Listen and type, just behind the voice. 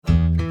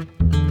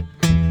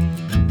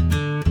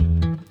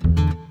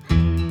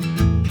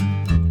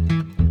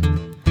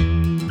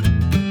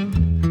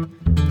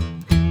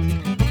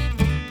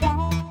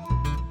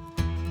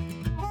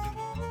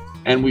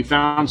And we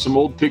found some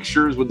old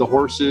pictures with the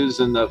horses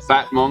and the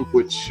fat monk,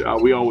 which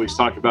we always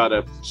talk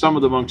about. Some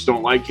of the monks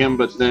don't like him,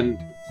 but then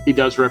he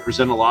does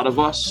represent a lot of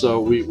us, so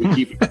we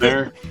keep him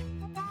there.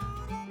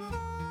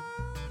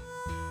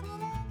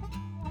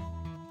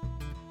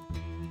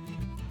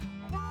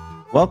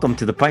 Welcome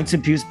to the Pints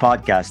and Pews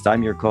podcast.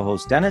 I'm your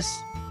co-host, Dennis.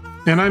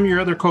 And I'm your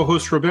other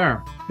co-host,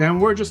 Robert.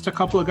 And we're just a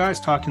couple of guys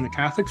talking the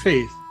Catholic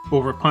faith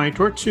over a pint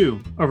or two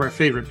of our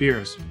favorite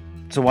beers.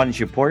 So why don't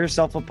you pour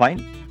yourself a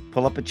pint,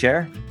 pull up a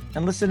chair,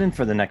 and listen in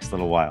for the next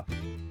little while.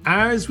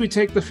 As we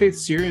take the faith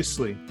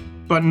seriously,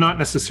 but not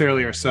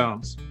necessarily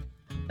ourselves.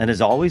 And as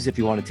always, if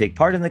you want to take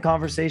part in the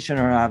conversation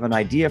or have an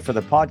idea for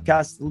the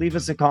podcast, leave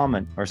us a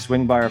comment or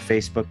swing by our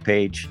Facebook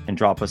page and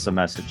drop us a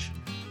message.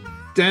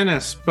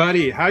 Dennis,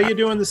 buddy, how you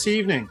doing this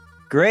evening?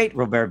 Great,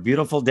 Robert.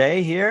 Beautiful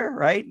day here,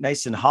 right?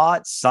 Nice and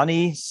hot,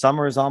 sunny.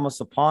 Summer is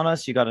almost upon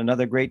us. You got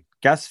another great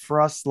guest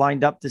for us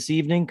lined up this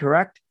evening,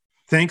 correct?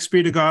 Thanks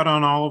be to God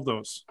on all of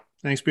those.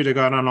 Thanks be to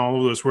God on all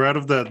of those. We're out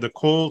of the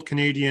cold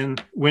Canadian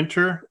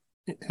winter,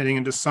 heading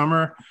into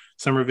summer.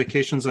 Summer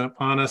vacations are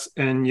upon us.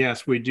 And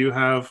yes, we do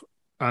have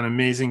an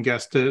amazing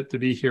guest to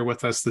be here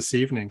with us this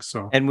evening.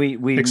 So, and we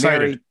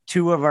marry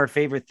two of our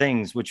favorite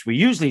things, which we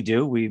usually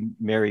do. We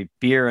marry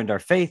beer and our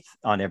faith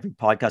on every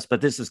podcast,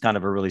 but this is kind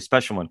of a really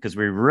special one because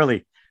we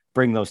really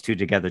bring those two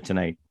together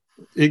tonight.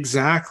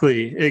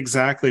 Exactly.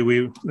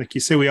 We, like you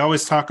say, we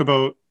always talk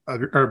about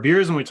our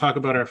beers and we talk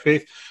about our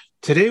faith.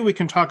 Today we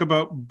can talk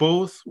about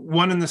both,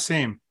 one and the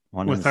same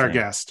with our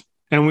guest.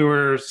 And we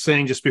were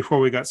saying just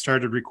before we got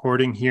started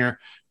recording here,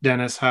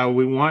 Dennis, how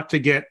we want to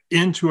get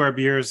into our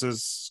beers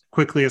as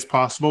quickly as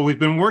possible. We've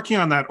been working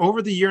on that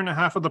over the year and a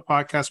half of the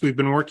podcast. We've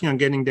been working on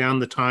getting down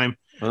the time.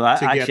 Well,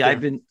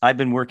 I've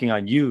been working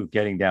on you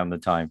getting down the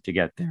time to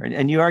get there,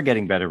 and you are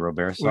getting better,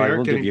 Robert. So I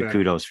will give you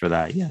kudos for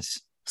that. Yes.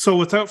 So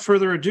without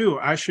further ado,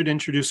 I should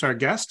introduce our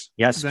guest.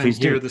 Yes, please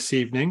do. Here this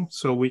evening,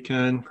 so we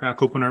can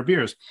crack open our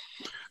beers.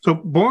 So,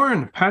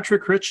 born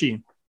Patrick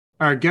Ritchie,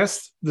 our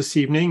guest this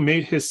evening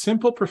made his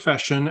simple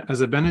profession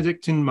as a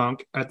Benedictine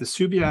monk at the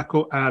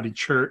Subiaco Abbey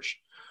Church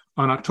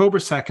on October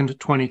 2nd,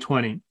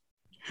 2020.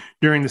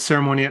 During the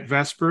ceremony at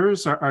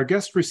Vespers, our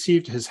guest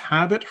received his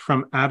habit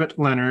from Abbot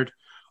Leonard,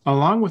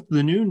 along with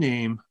the new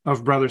name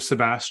of Brother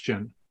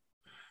Sebastian.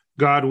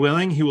 God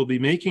willing, he will be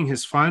making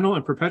his final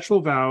and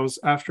perpetual vows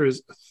after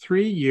his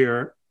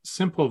 3-year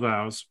simple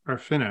vows are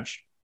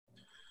finished.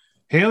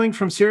 Hailing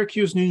from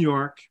Syracuse, New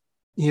York,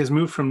 he has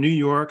moved from New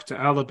York to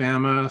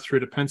Alabama through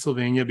to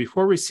Pennsylvania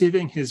before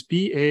receiving his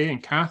BA in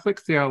Catholic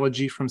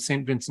Theology from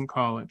St. Vincent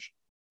College.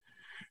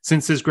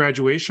 Since his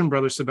graduation,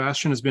 Brother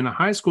Sebastian has been a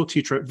high school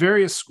teacher at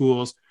various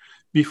schools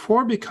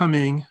before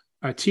becoming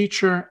a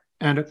teacher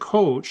and a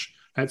coach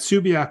at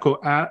Subiaco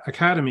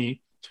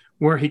Academy,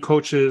 where he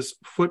coaches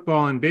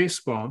football and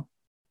baseball.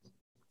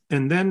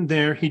 And then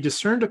there he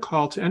discerned a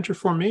call to enter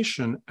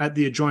formation at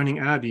the adjoining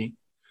abbey,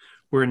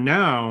 where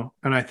now,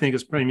 and I think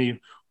it's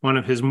probably one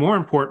of his more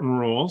important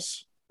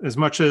roles, as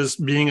much as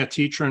being a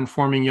teacher and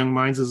forming young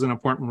minds is an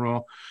important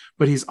role,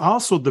 but he's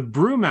also the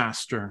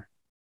brewmaster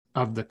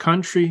of the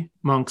Country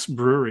Monks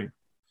Brewery.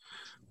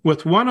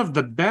 With one of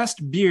the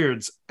best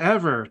beards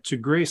ever to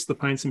grace the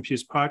Pints and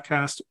Pews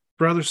podcast,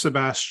 Brother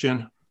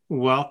Sebastian,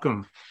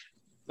 welcome.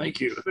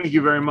 Thank you. Thank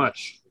you very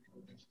much.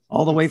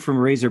 All the way from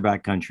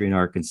Razorback Country in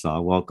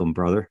Arkansas. Welcome,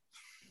 brother.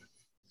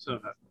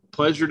 So,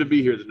 pleasure to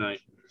be here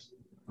tonight.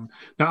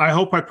 Now, I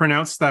hope I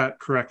pronounced that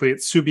correctly.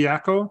 It's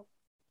Subiaco?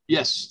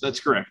 Yes, that's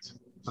correct.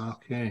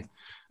 Okay.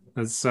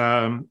 That's,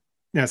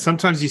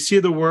 sometimes you see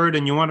the word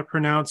and you want to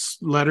pronounce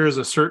letters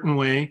a certain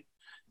way,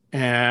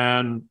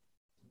 and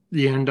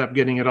you end up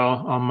getting it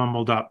all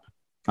mumbled up.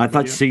 I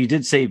thought, so you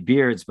did say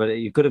beards, but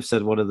you could have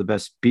said one of the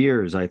best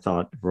beers, I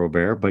thought,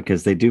 Robert,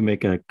 because they do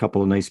make a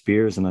couple of nice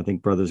beers, and I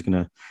think Brother's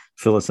going to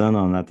fill us in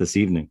on that this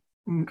evening.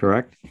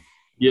 Correct?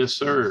 Yes,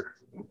 sir.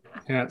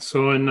 Yeah.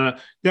 So, and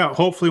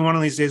hopefully one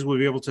of these days we'll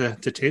be able to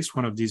taste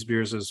one of these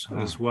beers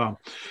as well.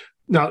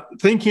 Now,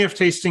 thinking of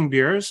tasting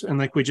beers, and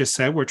like we just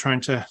said, we're trying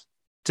to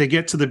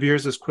get to the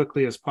beers as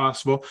quickly as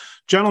possible.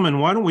 Gentlemen,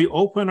 why don't we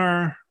open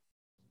our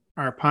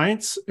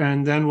pints,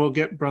 and then we'll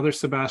get Brother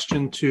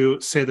Sebastian to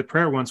say the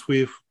prayer once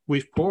we've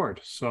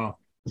poured. So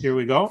here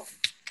we go.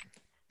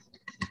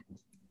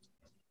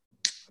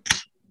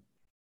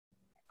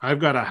 I've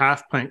got a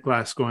half pint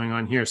glass going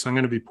on here, so I'm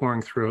going to be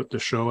pouring throughout the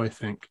show, I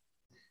think.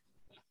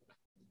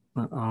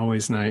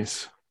 Always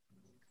nice.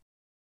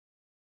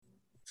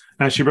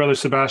 Actually, Brother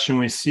Sebastian,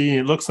 we see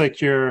it looks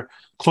like you're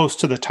close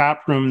to the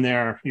tap room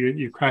there.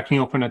 You cracking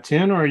open a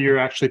tin, or you're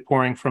actually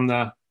pouring from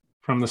the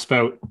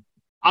spout?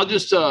 I'll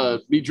just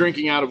be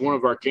drinking out of one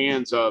of our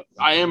cans.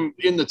 I am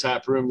in the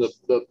tap room.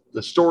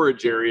 The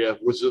storage area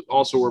was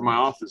also where my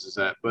office is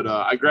at. But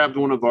I grabbed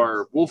one of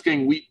our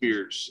Wolfgang wheat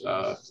beers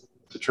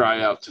to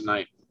try out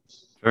tonight.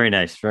 Very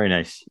nice. Very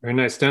nice. Very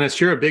nice. Dennis,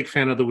 you're a big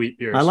fan of the wheat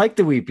beers. I like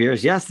the wheat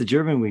beers. Yes, the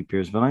German wheat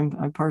beers, but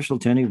I'm partial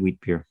to any wheat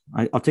beer.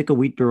 I'll take a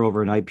wheat beer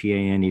over an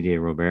IPA any day,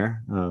 Robert.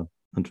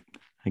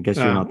 I guess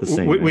you're not the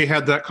same. We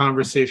had that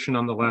conversation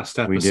on the last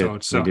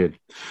episode. We did.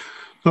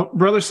 So,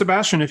 Brother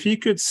Sebastian, if you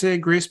could say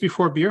grace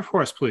before beer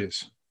for us,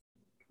 please.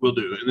 Will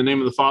do. In the name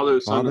of the Father,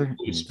 the Son, and the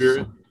Holy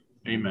Spirit.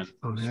 Amen.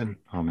 Amen.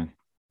 Amen.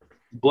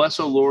 Bless,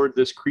 O Lord,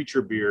 this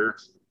creature beer,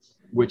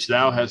 which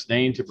thou hast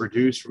deigned to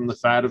produce from the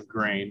fat of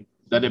grain,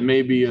 that it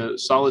may be a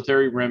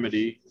solitary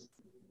remedy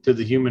to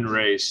the human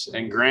race,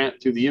 and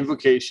grant through the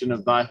invocation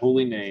of thy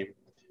holy name,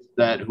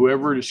 that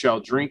whoever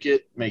shall drink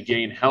it may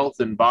gain health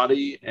in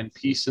body and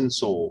peace in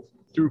soul.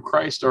 Through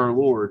Christ our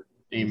Lord.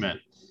 Amen.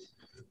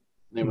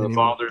 In the name of the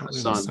Father, and the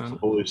Son, and the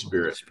Holy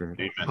Spirit.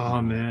 Amen.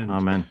 Amen.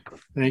 Amen.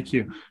 Thank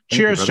you.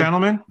 Cheers,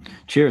 gentlemen.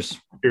 Cheers.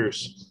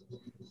 Cheers.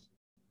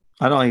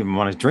 I don't even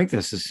want to drink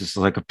this. It's just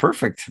like a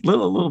perfect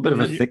little bit of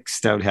a thick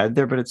stout head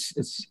there, but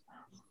it's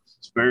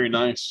very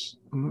nice.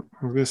 I'm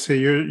gonna say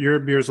your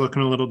beer's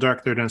looking a little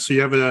dark there, Dennis. So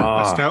you have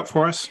a stout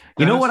for us, Dennis?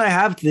 You know what I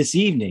have this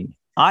evening?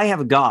 I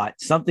have got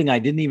something I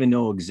didn't even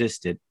know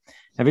existed.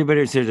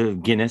 Everybody's heard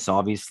of Guinness,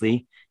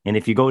 obviously, and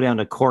if you go down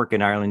to Cork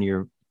in Ireland,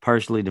 you're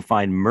partially to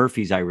find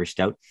Murphy's Irish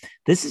Stout.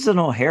 This is an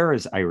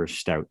O'Hara's Irish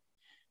Stout,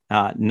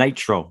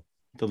 nitro,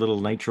 the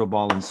little nitro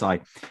ball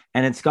inside,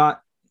 and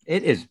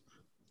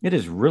it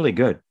is really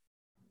good.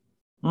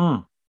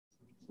 I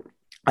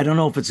don't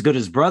know if it's good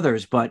as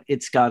Brothers, but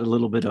it's got a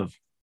little bit of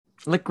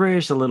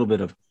licorice, a little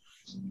bit of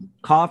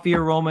coffee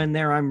aroma in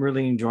there. I'm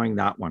really enjoying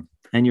that one.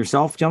 And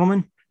yourself,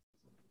 gentlemen?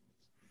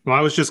 Well,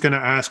 I was just going to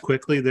ask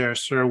quickly there,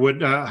 sir.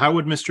 How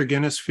would Mr.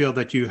 Guinness feel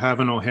that you have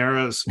an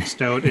O'Hara's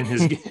stout in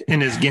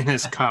his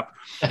Guinness cup?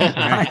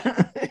 Right?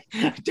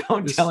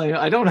 Don't tell him.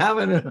 I don't have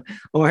an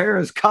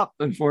O'Hara's cup,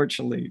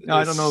 unfortunately.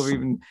 I don't know if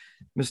even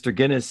Mr.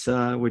 Guinness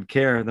would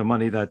care the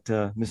money that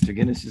Mr.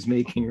 Guinness is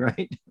making,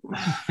 right?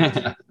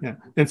 Yeah.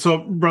 And so,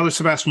 Brother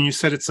Sebastian, you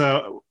said it's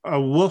a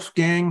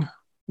Wolfgang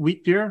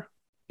wheat beer?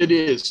 It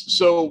is.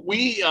 So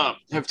we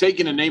have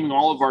taken and naming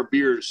all of our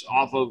beers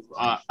off of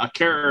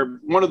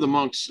one of the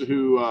monks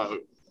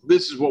who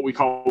this is what we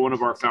call one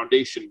of our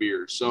foundation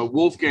beers. So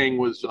Wolfgang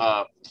was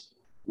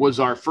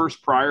our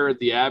first prior at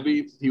the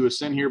Abbey. He was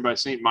sent here by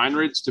St.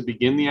 Meinrad's to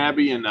begin the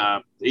Abbey in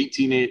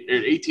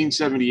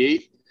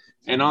 1878.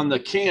 And on the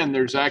can,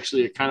 there's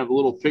actually a kind of a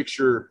little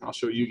picture. I'll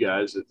show you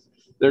guys.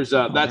 That's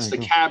the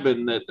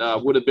cabin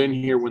that would have been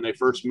here when they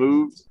first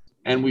moved.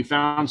 And we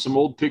found some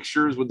old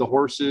pictures with the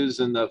horses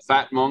and the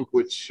fat monk,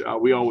 which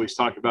we always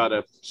talk about.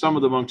 Some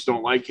of the monks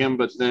don't like him,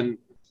 but then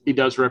he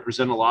does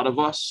represent a lot of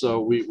us. So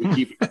we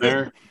keep him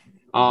there.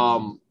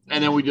 And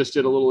then we just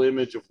did a little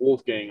image of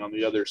Wolfgang on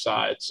the other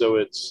side. So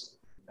it's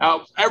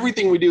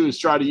everything we do is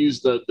try to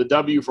use the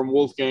W from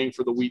Wolfgang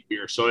for the wheat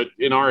beer. So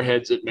in our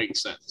heads, it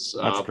makes sense.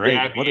 That's great.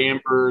 The Abbey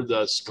Amber,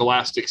 the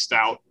Scholastic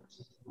Stout.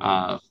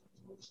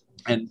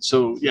 And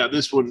so, yeah,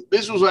 this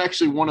was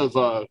actually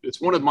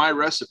it's one of my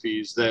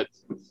recipes that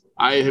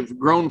I have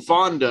grown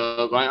fond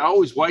of. I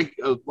always liked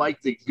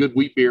the good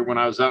wheat beer when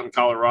I was out in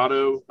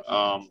Colorado.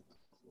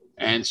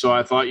 And so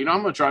I thought, I'm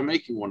going to try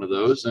making one of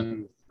those.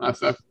 And I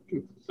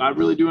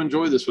really do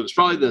enjoy this one. It's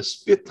probably the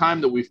fifth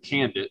time that we've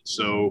canned it.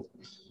 So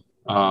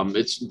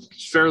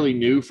it's fairly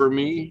new for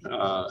me,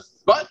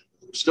 but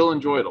still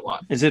enjoy it a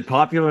lot. Is it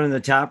popular in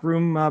the tap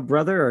room,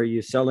 brother? Are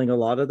you selling a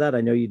lot of that?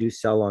 I know you do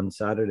sell on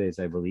Saturdays.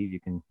 I believe you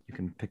can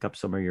pick up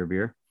some of your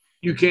beer.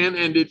 You can,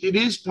 and it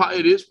is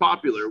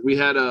popular. We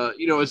had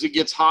as it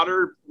gets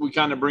hotter, we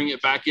kind of bring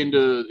it back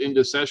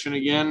into session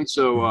again.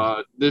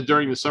 So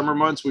during the summer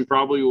months, we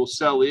probably will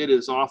sell it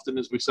as often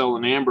as we sell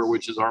an amber,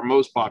 which is our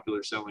most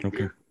popular selling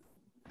beer.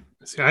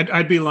 See,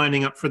 I'd be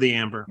lining up for the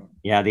amber.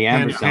 Yeah, the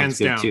amber sounds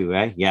good too,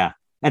 eh? Yeah.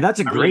 And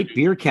that's a great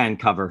beer can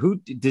cover. Who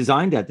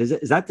designed that?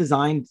 Is that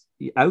designed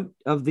out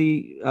of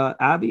the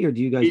Abbey, or do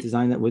you guys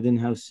design that within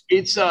house?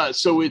 It's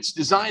it's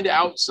designed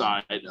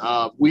outside.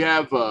 We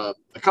have a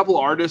couple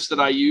of artists that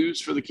I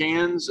use for the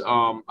cans.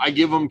 I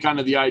give them kind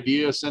of the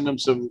idea, send them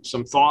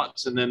some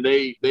thoughts, and then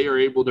they are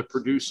able to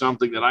produce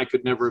something that I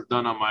could never have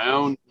done on my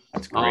own.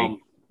 That's great.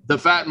 The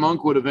fat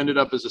monk would have ended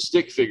up as a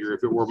stick figure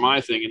if it were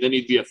my thing, and then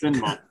he'd be a thin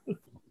monk.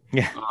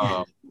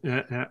 Yeah.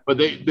 But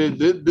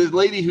the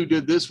lady who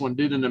did this one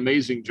did an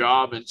amazing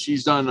job, and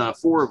she's done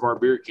 4 of our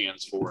beer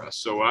cans for us.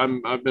 So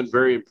I've been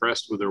very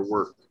impressed with her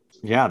work.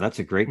 Yeah, that's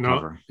a great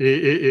cover.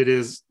 It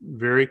is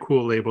very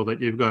cool label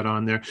that you've got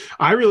on there.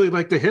 I really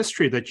like the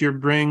history that you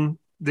bring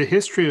the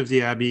history of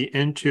the Abbey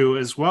into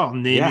as well,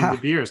 naming the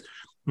beers.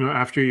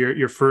 After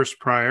your first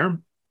prior,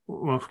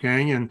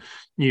 Wolfgang, and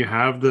you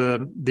have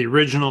the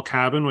original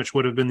cabin, which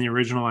would have been the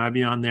original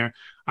Abbey on there.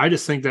 I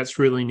just think that's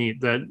really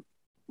neat that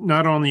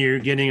not only you're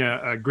getting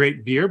a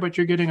great beer, but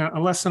you're getting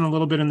a lesson a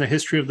little bit in the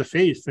history of the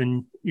faith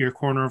in your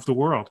corner of the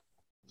world.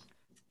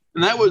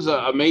 And that was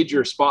a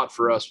major spot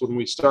for us when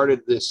we started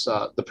this,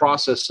 the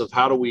process of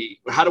how do we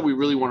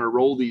really want to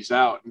roll these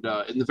out. And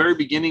in the very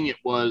beginning, it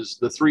was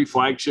the 3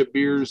 flagship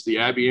beers, the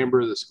Abbey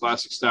Amber, the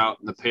Scholastic Stout,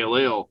 and the Pale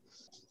Ale.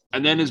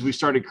 And then as we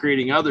started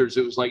creating others,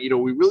 it was like,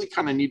 we really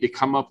kind of need to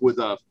come up with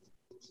I'll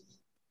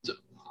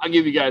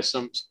give you guys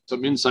some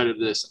insight of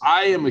this.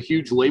 I am a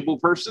huge label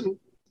person.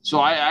 So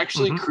I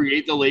actually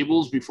create the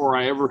labels before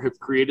I ever have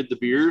created the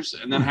beers,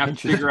 and then have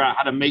to figure out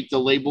how to make the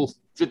label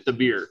fit the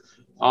beer.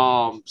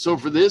 So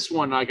for this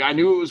one, like I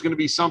knew it was going to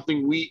be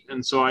something wheat,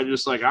 and so I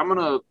just like I'm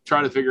gonna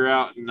try to figure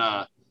out.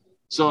 And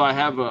so I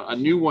have a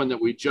new one that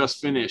we just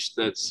finished.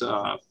 That's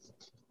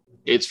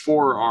it's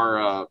for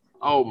our.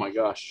 Oh my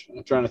gosh,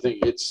 I'm trying to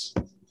think. It's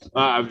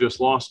I've just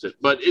lost it,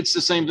 but it's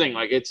the same thing.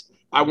 Like it's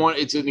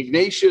an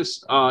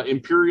Ignatius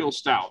Imperial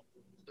Stout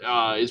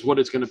is what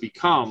it's going to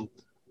become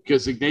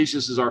because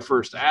Ignatius is our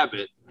first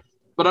abbot.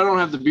 But I don't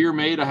have the beer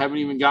made. I haven't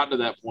even gotten to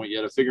that point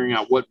yet of figuring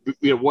out what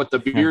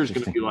the beer is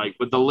going to be like.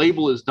 But the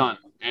label is done,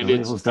 and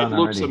it looks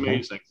already,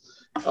 amazing.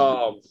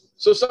 So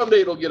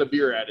someday it'll get a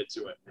beer added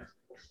to it.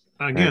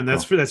 Again,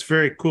 that's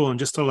very cool, and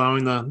just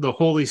allowing the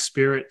Holy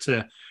Spirit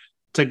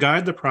to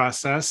guide the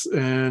process,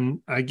 and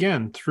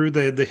again through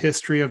the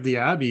history of the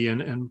Abbey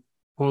and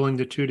pulling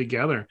the two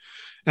together.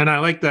 And I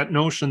like that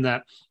notion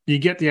that you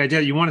get the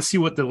idea. You want to see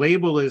what the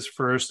label is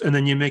first, and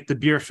then you make the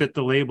beer fit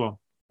the label,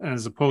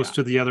 as opposed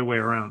to the other way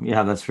around.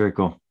 Yeah, that's very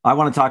cool. I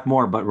want to talk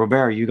more, but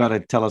Robert, you got to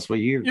tell us what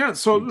you. Yeah.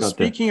 So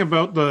speaking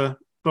about the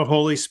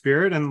Holy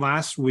Spirit, and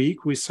last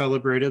week we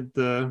celebrated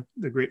the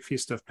great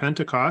feast of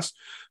Pentecost.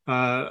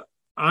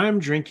 I'm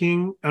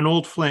drinking an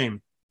Old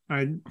Flame.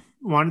 I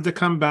wanted to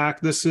come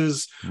back. This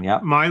is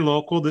my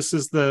local. This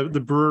is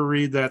the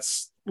brewery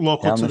that's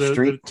local down to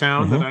the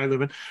town that I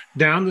live in.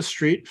 Down the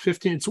street,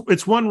 15.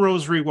 It's one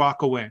rosary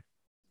walk away.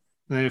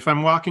 And if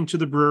I'm walking to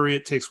the brewery,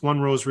 it takes one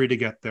rosary to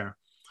get there.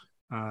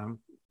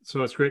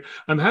 So it's great.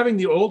 I'm having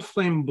the Old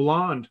Flame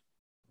Blonde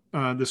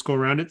this go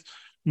around. It's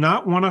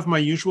not one of my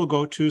usual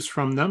go-tos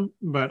from them,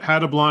 but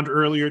had a blonde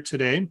earlier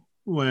today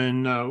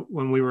when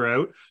we were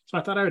out. So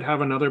I thought I would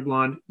have another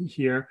blonde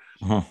here.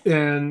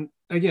 And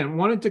again,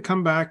 wanted to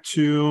come back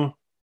to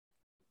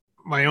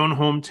my own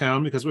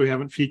hometown because we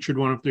haven't featured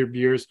one of their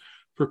beers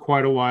for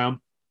quite a while.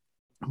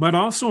 But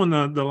also in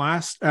the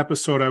last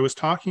episode, I was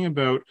talking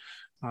about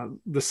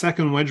the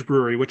Second Wedge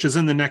Brewery, which is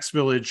in the next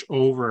village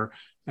over,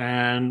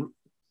 and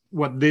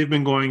what they've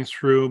been going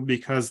through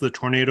because the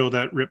tornado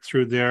that ripped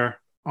through there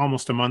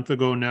almost a month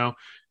ago now,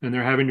 and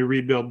they're having to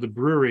rebuild the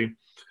brewery.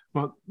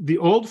 Well, the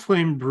Old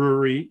Flame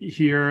Brewery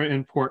here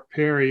in Port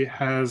Perry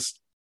has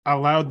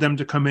allowed them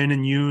to come in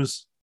and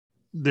use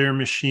their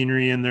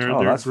machinery and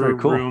their brew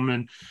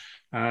room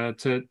and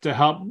to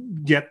help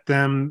get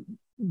them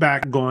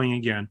back going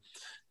again.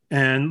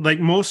 And like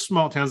most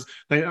small towns,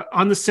 like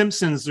on The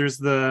Simpsons, there's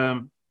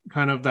the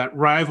kind of that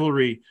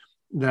rivalry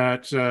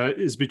that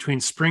is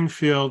between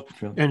Springfield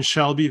and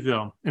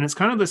Shelbyville. And it's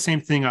kind of the same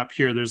thing up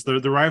here. There's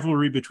the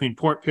rivalry between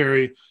Port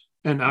Perry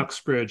and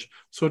Uxbridge.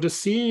 So to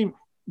see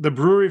the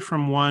brewery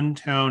from one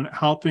town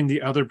helping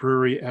the other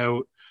brewery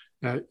out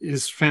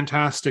is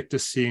fantastic to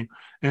see,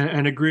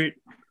 and a great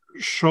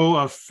show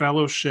of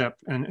fellowship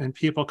and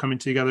people coming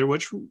together,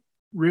 which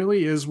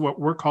really is what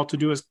we're called to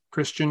do as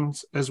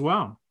Christians as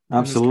well.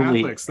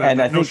 Absolutely. Catholics,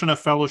 that notion of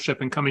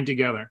fellowship and coming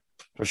together.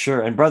 For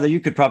sure. And brother, you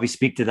could probably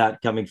speak to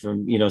that coming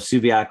from,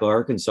 Subiaco,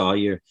 Arkansas.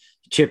 You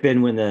chip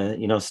in when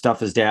the,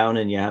 stuff is down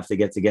and you have to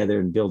get together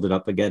and build it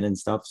up again and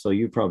stuff. So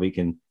you probably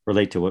can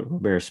relate to what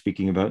Robert is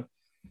speaking about.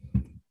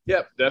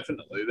 Yeah,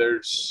 definitely.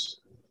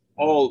 There's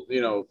all,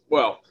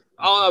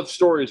 I'll have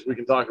stories we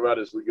can talk about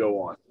as we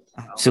go on.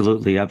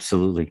 Absolutely.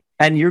 Absolutely.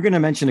 And you're going to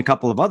mention a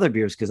couple of other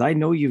beers because I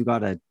know you've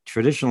got a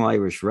traditional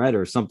Irish red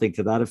or something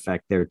to that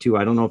effect there too.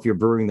 I don't know if you're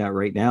brewing that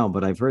right now,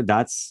 but I've heard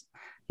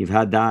you've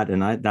had that.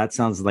 And that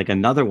sounds like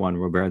another one,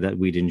 Robert, that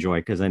we'd enjoy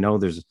because I know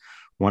there's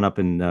one up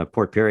in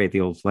Port Perry at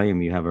the Old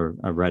Flame. You have a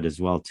red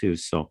as well too.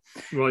 So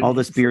all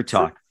this beer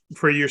talk.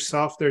 For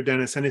yourself there,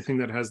 Dennis, anything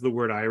that has the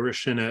word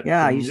Irish in it.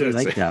 Yeah, I usually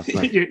like that.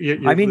 But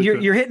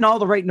you're hitting all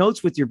the right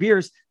notes with your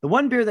beers. The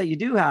one beer that you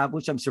do have,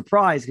 which I'm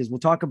surprised because we'll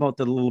talk about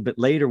that a little bit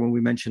later when we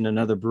mention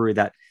another brewery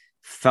that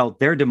felt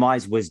their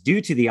demise was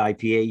due to the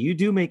IPA. You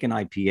do make an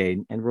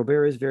IPA, and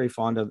Robert is very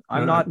fond of.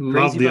 I'm not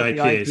crazy about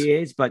the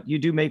IPAs, but you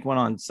do make one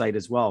on site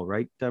as well,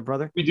 right,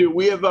 brother? We do.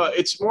 We have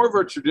it's more of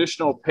a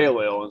traditional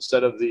pale ale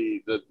instead of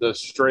the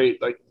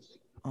straight like.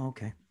 Oh,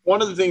 okay. One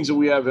of the things that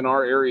we have in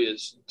our area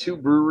is two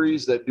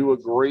breweries that do a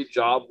great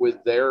job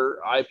with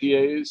their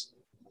IPAs.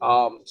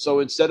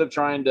 So instead of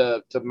trying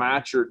to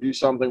match or do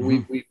something,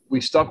 we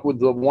stuck with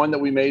the one that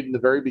we made in the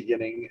very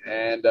beginning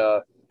and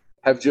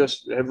have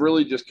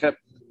really just kept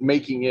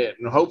making it.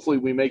 And hopefully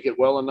we make it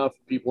well enough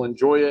people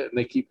enjoy it and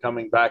they keep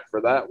coming back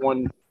for that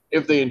one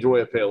if they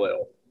enjoy a pale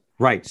ale.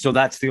 Right. So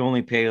that's the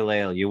only pale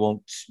ale. You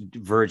won't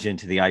verge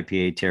into the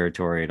IPA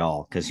territory at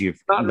all because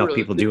you've enough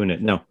people doing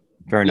it. No,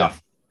 fair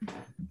enough.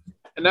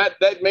 And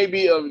that may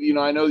be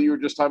I know you were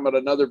just talking about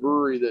another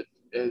brewery that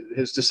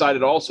has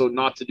decided also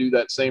not to do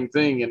that same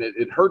thing, and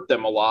it hurt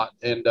them a lot.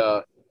 And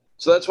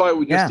so that's why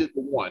we just did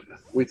the one.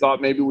 We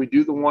thought maybe we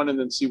do the one and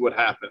then see what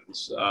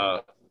happens.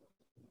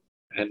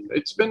 And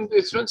it's been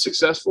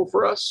successful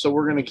for us, so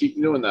we're going to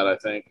keep doing that, I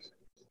think.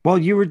 Well,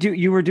 you were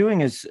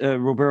doing, as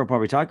Roberto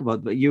probably talked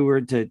about, but you were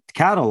into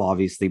cattle,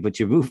 obviously, but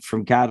you moved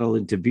from cattle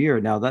into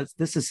beer. Now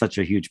this is such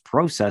a huge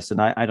process,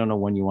 and I don't know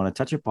when you want to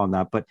touch upon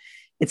that, but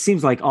it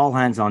seems like all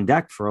hands on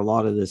deck for a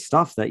lot of this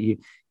stuff that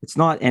it's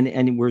not.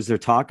 And was there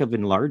talk of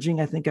enlarging,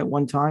 I think at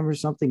one time or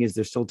something? Is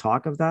there still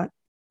talk of that?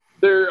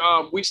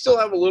 We still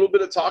have a little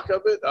bit of talk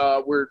of it.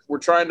 We're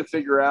trying to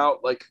figure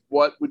out like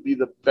what would be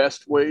the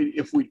best way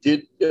if we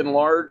did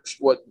enlarge.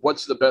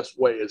 What's the best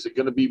way? Is it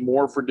going to be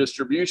more for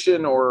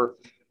distribution, or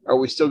are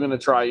we still going to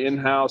try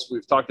in-house?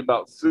 We've talked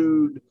about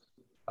food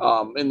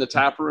in the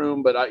tap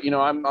room, but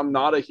I'm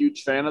not a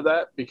huge fan of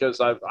that because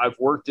I've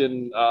worked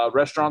in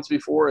restaurants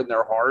before and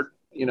they're hard,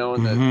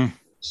 and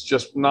it's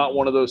just not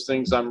one of those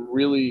things I'm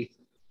really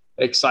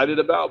excited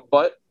about.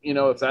 But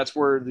if that's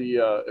where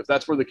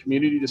the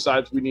community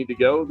decides we need to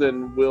go,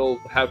 then we'll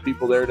have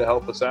people there to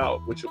help us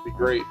out, which will be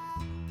great.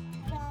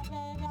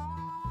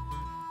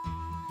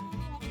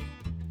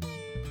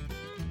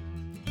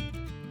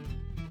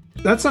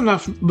 That's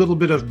enough little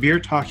bit of beer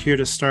talk here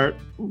to start,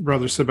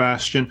 Brother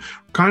Sebastian.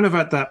 Kind of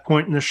at that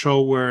point in the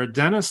show where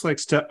Dennis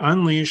likes to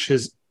unleash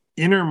his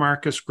inner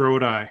Marcus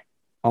Grodi.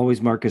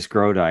 Always Marcus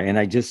Grodi. And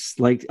I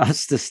just like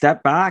us to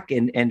step back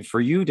and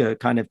for you to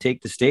kind of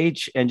take the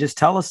stage and just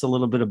tell us a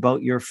little bit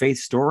about your faith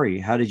story.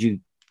 How did you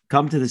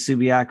come to the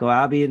Subiaco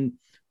Abbey, and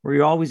were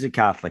you always a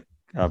Catholic,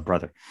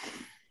 brother?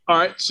 All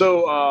right.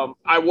 So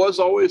I was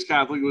always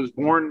Catholic. I was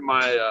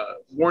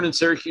born in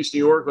Syracuse, New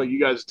York, like you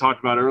guys talked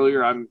about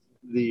earlier.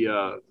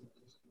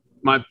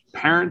 My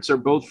parents are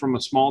both from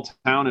a small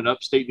town in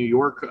upstate New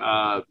York,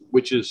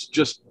 which is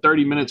just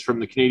 30 minutes from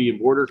the Canadian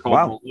border,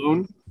 called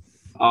Malone.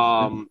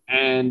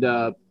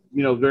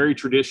 Very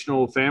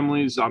traditional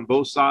families on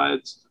both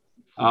sides.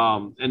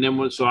 And then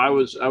I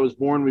was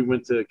born, we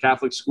went to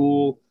Catholic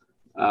school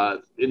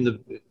in the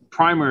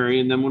primary.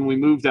 And then when we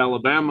moved to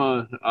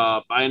Alabama,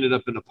 I ended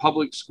up in a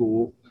public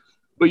school.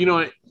 But,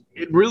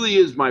 it really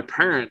is my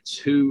parents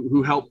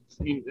who helped.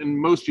 And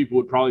most people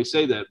would probably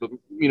say that, but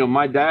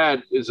my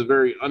dad is a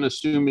very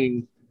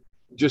unassuming,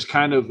 just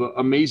kind of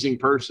amazing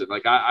person.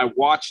 Like I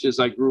watched as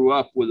I grew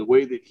up with the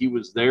way that he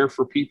was there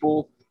for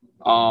people.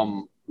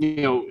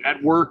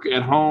 At work,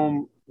 at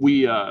home,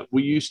 we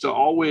used to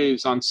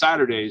always on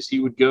Saturdays, he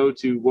would go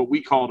to what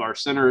we called our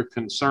Center of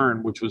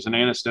Concern, which was in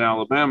Anniston,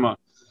 Alabama.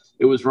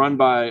 It was run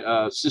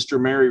by Sister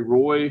Mary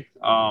Roy.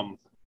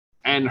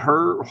 And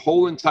her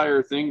whole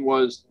entire thing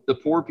was the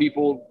poor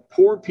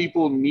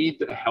people need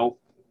the help.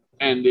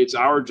 And it's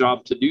our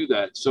job to do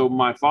that. So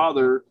my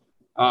father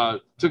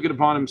took it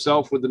upon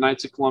himself with the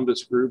Knights of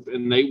Columbus group,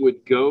 and they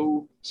would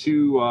go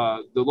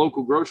to the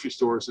local grocery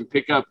stores and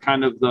pick up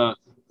kind of the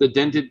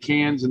dented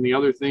cans and the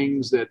other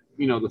things that,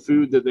 the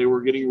food that they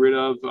were getting rid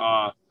of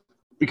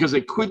because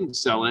they couldn't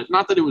sell it.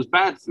 Not that it was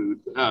bad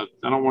food. I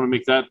don't want to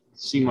make that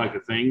seem like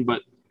a thing,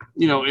 but,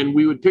 and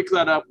we would pick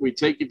that up. We'd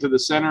take it to the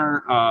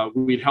center.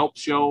 We'd help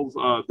shelve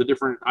the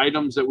different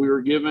items that we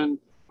were given.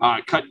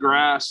 Cut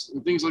grass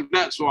and things like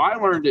that. So I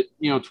learned at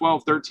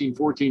 12, 13,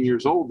 14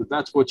 years old that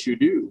that's what you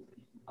do.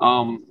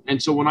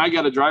 And so when I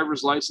got a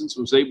driver's license,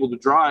 was able to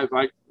drive,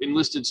 I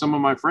enlisted some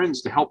of my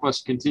friends to help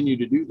us continue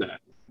to do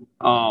that.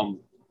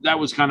 That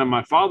was kind of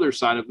my father's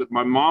side of it.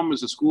 My mom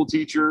was a school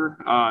teacher.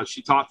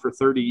 She taught for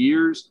 30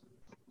 years.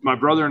 My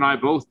brother and I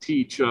both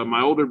teach.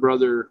 My older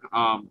brother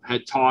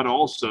had taught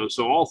also.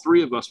 So all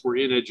three of us were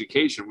in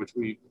education, which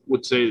we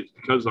would say is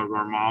because of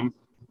our mom.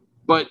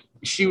 But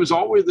she was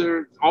always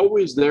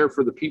there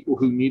for the people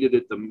who needed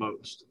it the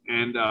most.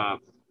 And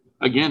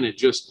again, it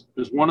just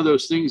is one of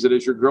those things that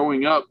as you're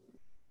growing up,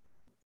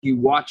 you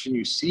watch and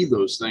you see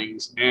those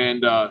things.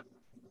 And,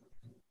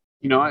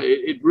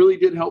 it really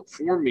did help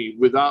form me.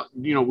 Without,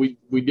 we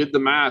did the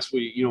mass.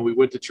 We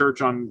went to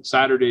church on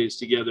Saturdays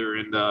together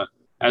and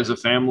as a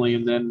family.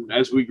 And then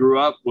as we grew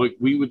up, like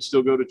we would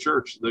still go to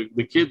church.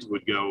 The kids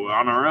would go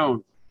on our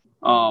own.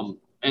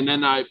 And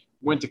then I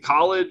went to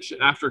college.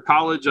 After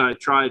college, I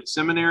tried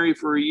seminary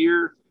for a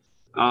year.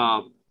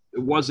 It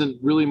wasn't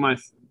really I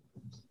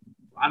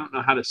don't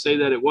know how to say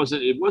that. It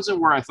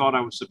wasn't where I thought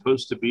I was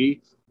supposed to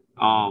be.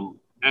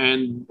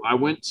 And I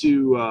went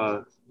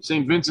to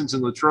St. Vincent's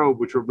in Latrobe,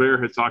 which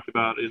Robert had talked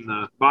about in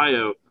the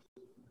bio.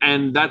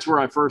 And that's where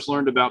I first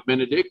learned about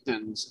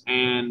Benedictines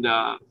and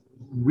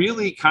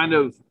really kind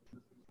of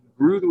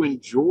grew to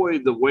enjoy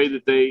the way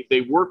that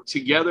they work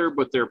together,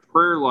 but their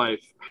prayer life,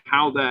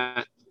 how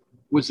that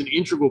was an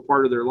integral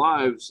part of their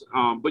lives,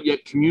 but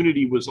yet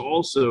community was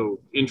also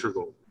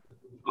integral.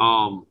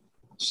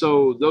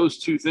 So those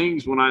two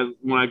things, when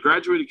I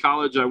graduated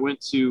college, I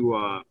went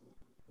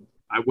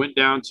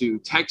down to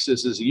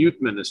Texas as a youth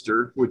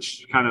minister,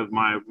 which kind of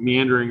my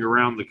meandering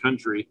around the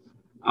country.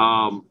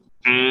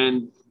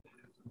 And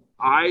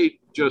I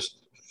just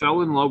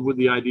fell in love with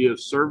the idea of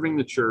serving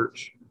the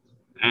church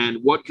and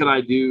what could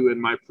I do?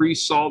 And my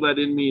priest saw that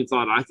in me and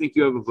thought, I think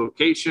you have a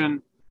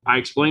vocation. I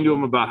explained to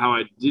him about how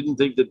I didn't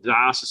think that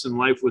diocesan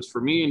life was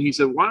for me. And he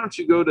said, why don't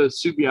you go to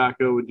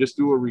Subiaco and just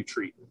do a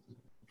retreat?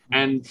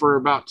 And for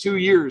about 2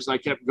 years, I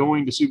kept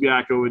going to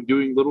Subiaco and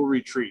doing little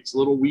retreats,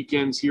 little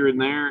weekends here and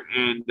there.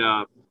 And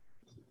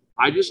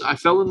I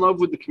fell in love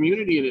with the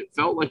community and it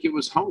felt like it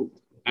was home.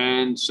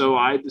 And so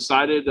I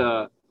decided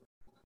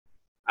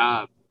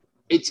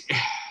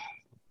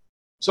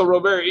so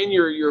Robert, in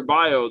your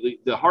bio,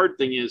 the hard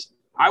thing is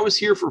I was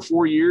here for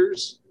 4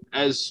 years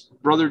as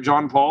Brother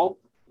John Paul.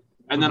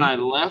 And then I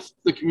left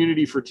the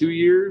community for 2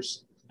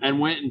 years. and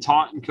went and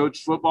taught and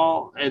coached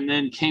football, and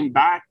then came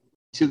back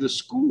to the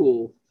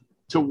school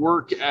to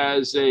work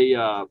as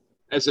a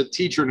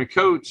teacher and a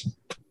coach,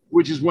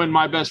 which is when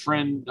my best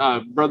friend,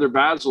 Brother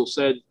Basil,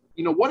 said,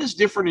 you know, what is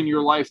different in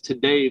your life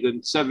today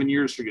than 7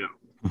 years ago?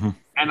 Mm-hmm.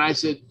 And I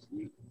said,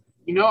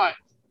 you know,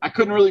 I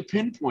couldn't really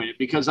pinpoint it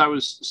because I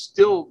was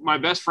still, my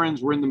best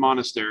friends were in the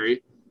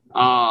monastery.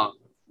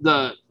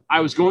 I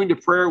was going to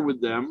prayer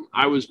with them.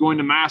 I was going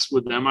to mass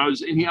with them. I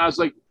was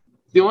like,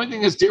 the only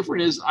thing that's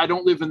different is I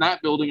don't live in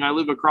that building. I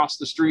live across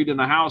the street in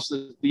the house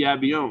that the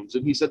Abbey owns.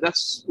 And he said,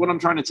 that's what I'm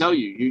trying to tell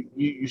you.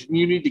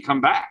 You need to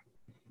come back.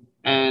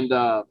 And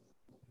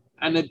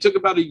it took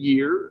about a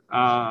year.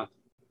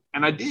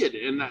 And I did.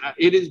 And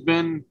it has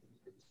been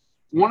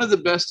one of the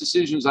best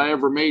decisions I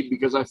ever made,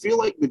 because I feel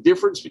like the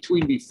difference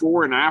between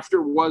before and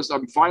after was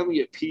I'm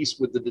finally at peace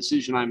with the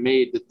decision I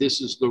made, that this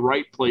is the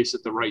right place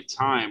at the right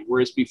time.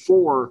 Whereas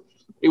before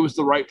it was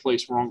the right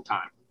place, wrong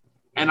time.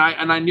 And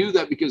I knew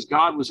that because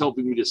God was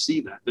helping me to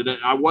see that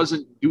I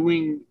wasn't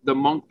doing the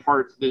monk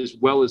part as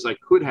well as I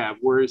could have.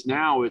 Whereas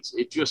now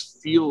it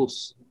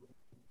feels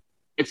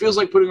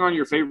like putting on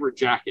your favorite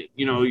jacket.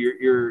 You know,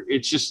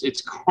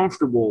 it's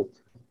comfortable.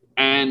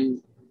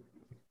 And,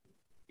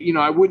 you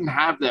know, I wouldn't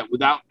have that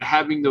without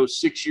having those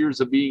 6 years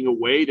of being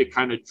away to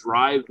kind of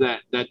drive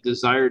that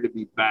desire to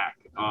be back.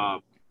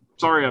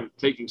 Sorry, I'm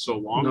taking so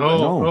long.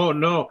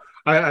 No.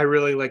 I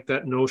really like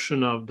that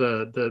notion of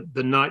the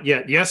not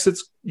yet. Yes,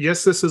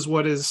 this is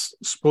what is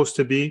supposed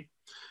to be,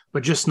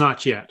 but just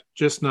not yet.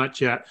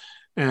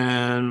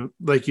 And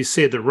like you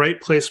say, the right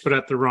place, but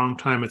at the wrong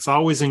time. It's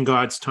always in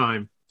God's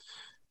time.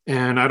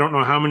 And I don't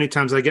know how many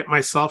times I get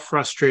myself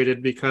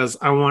frustrated because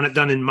I want it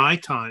done in my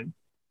time.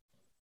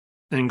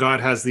 And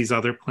God has these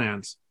other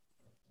plans.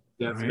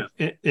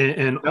 Right?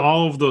 And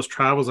all of those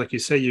travels, like you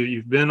say,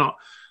 you've been,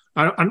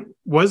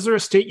 was there a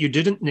state you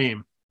didn't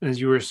name as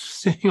you were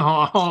seeing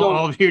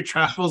all of your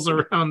travels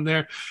around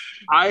there?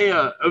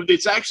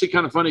 It's actually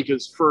kind of funny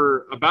because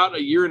for about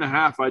a year and a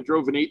half, I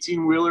drove an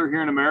 18-wheeler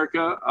here in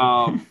America.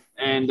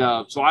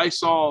 So I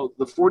saw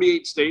the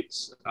 48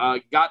 states,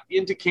 got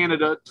into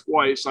Canada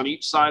twice on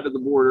each side of the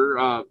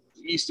border,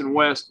 east and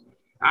west.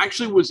 I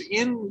actually was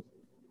in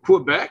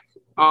Quebec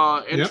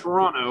and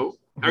Toronto.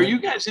 Are you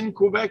guys in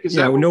Quebec?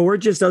 No, we're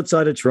just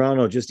outside of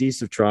Toronto, just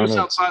east of Toronto. Just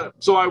outside of,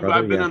 so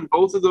I've been in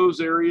both of those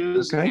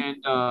areas. Okay.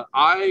 And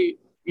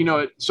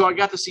so I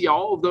got to see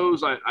all of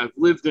those. I've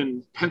lived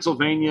in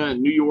Pennsylvania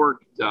and New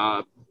York.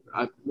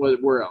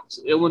 Where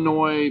else?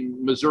 Illinois,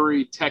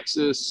 Missouri,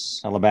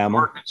 Texas, Alabama,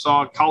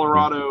 Arkansas,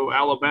 Colorado,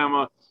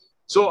 Alabama.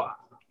 So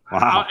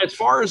as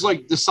far as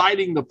like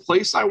deciding the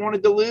place I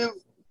wanted to live,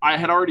 I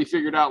had already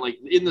figured out like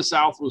in the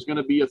South was going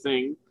to be a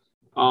thing.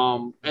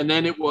 And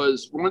then it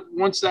was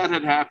once that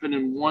had happened,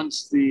 and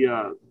once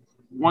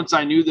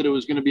I knew that it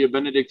was going to be a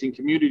Benedictine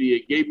community,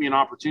 it gave me an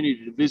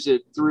opportunity to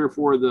visit 3 or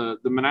 4 of the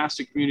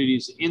monastic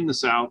communities in the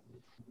South.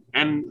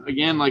 And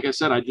again, like I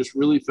said, I just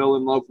really fell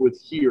in love with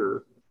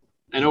here.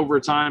 And over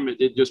time,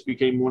 it just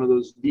became one of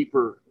those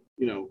deeper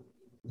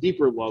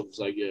loves,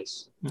 I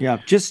guess. Yeah.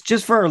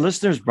 Just for our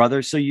listeners,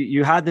 brother. So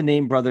you had the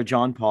name Brother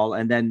John Paul,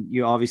 and then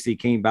you obviously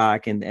came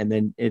back and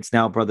then it's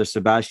now Brother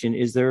Sebastian.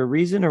 Is there a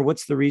reason, or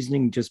what's the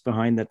reasoning just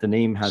behind that the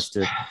name has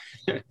to,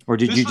 or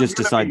did you just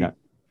decide that?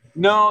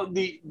 No,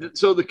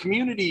 so the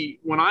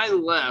community, when I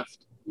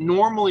left,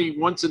 normally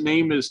once a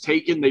name is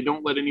taken, they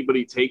don't let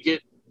anybody take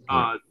it.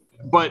 Right.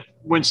 But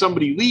when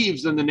somebody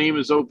leaves, then the name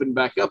is opened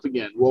back up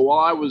again. Well, while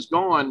I was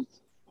gone,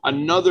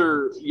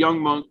 another young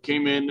monk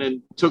came in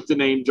and took the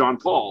name John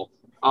Paul.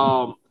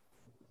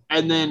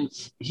 And then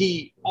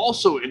he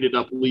also ended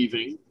up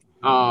leaving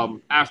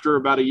after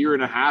about a year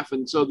and a half.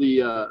 And so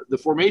the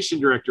formation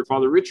director,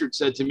 Father Richard,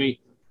 said to me,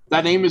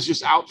 that name is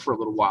just out for a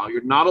little while.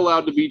 You're not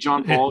allowed to be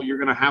John Paul. You're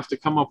going to have to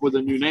come up with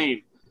a new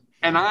name.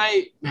 And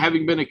I,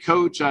 having been a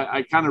coach,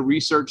 I kind of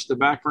researched the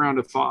background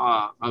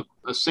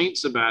of Saint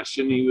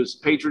Sebastian. He was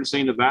patron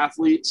saint of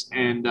athletes.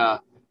 And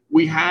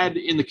we had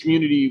in the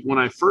community, when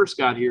I first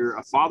got here,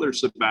 a Father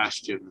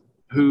Sebastian,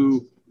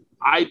 who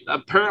I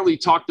apparently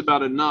talked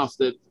about enough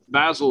that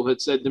Basil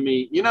had said to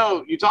me,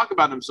 you talk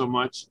about him so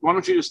much, why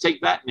don't you just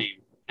take that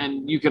name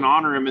and you can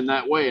honor him in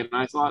that way? And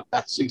I thought,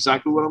 that's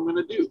exactly what I'm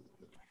going to do.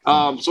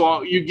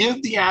 So you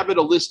give the abbot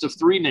a list of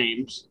 3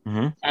 names,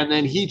 mm-hmm. and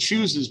then he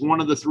chooses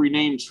one of the 3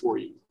 names for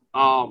you.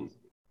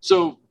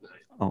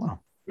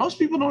 Most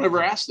people don't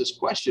ever ask this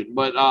question,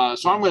 but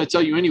so I'm going to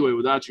tell you anyway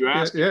without you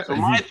asking. Yeah. So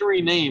my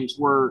 3 names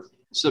were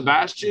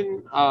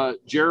Sebastian,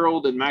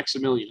 Gerald, and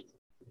Maximilian.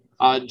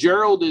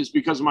 Gerald is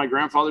because my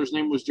grandfather's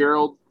name was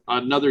Gerald,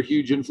 another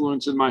huge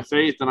influence in my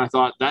faith. And I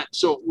thought that,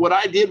 so what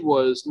I did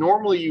was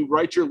normally you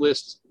write your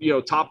list,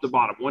 top to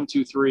bottom, 1,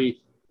 2,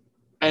 3.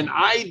 And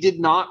I did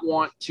not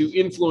want to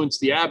influence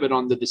the abbot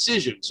on the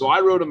decision. So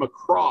I wrote them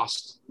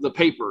across the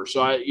paper.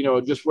 So I,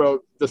 just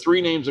wrote the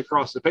 3 names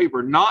across the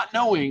paper, not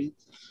knowing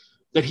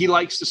that he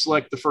likes to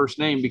select the first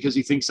name because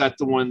he thinks that's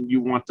the one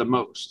you want the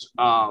most.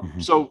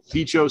 Mm-hmm. So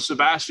he chose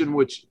Sebastian,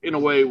 which in a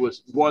way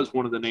was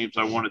one of the names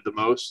I wanted the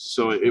most.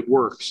 So it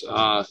works.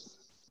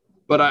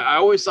 But I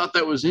always thought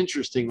that was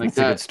interesting. Like that's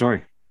a good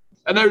story.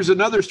 And there's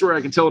another story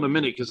I can tell in a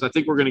minute because I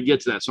think we're going to get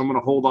to that. So I'm going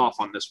to hold off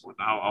on this one.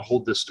 I'll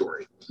hold this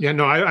story. Yeah,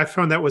 no, I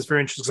found that was very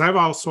interesting because I've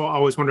also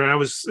always wondered. It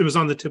was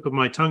on the tip of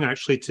my tongue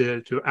actually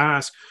to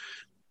ask.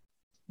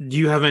 Do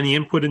you have any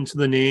input into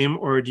the name,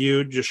 or do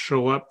you just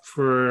show up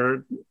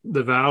for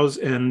the vows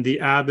and the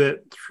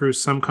abbot, through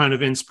some kind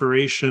of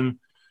inspiration,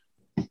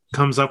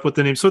 comes up with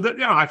the name? So that,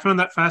 yeah, I found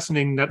that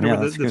fascinating that there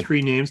were the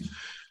three names.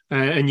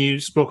 And you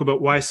spoke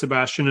about why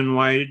Sebastian and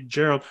why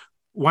Gerald.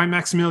 Why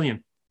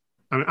Maximilian?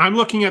 I mean, I'm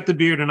looking at the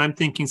beard and I'm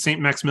thinking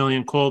St.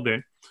 Maximilian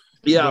Kolbe.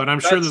 Yeah, but I'm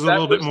sure there's a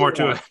little bit more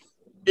to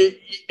it.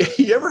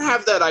 You ever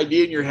have that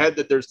idea in your head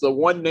that there's the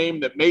one name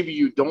that maybe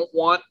you don't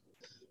want?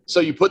 So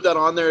you put that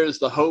on there as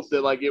the hope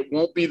that like it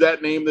won't be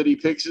that name that he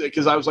picks it.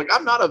 Because I was like,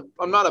 I'm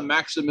not a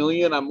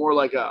Maximilian. I'm more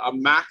like a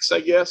Max,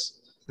 I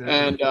guess. Yeah.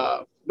 And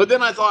but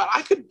then I thought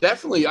I could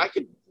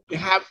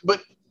have.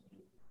 But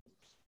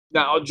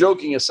now,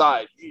 joking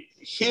aside,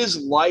 his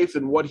life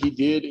and what he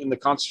did in the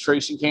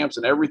concentration camps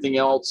and everything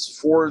else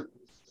for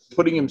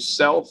putting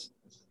himself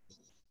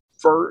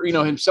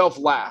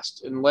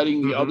last and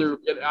letting the other,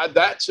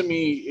 that to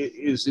me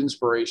is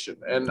inspiration.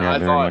 And I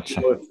thought,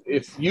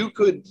 if you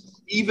could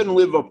even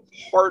live a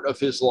part of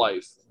his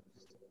life,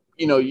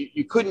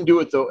 you couldn't do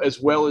it though as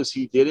well as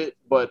he did it.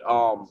 But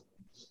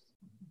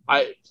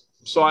I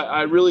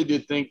really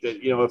did think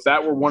that, if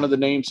that were one of the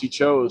names he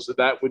chose,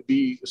 that would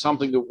be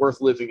something that worth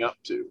living up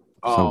to.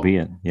 So be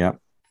it. Yeah.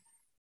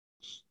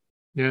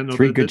 Yeah, no,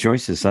 three good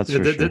choices. That's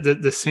for sure.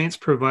 The saints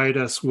provide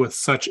us with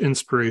such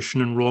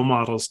inspiration and role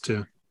models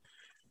to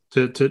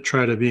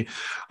try to be.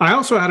 I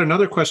also had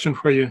another question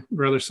for you,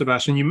 Brother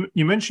Sebastian.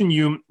 You mentioned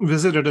you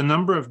visited a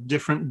number of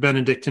different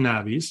Benedictine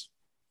abbeys,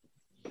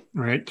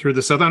 right, through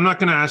the South. I'm not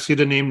going to ask you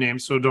to name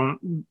names, so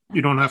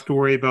you don't have to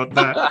worry about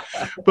that.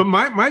 But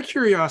my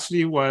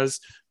curiosity was,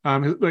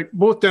 like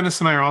both Dennis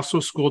and I are also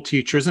school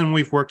teachers, and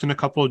we've worked in a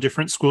couple of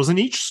different schools. And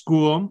each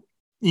school,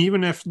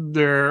 even if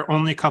they're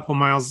only a couple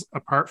miles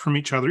apart from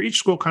each other, each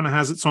school kind of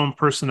has its own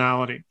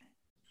personality.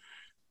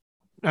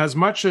 As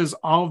much as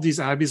all of these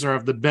abbeys are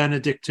of the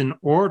Benedictine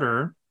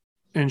order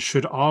and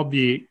should all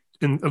be,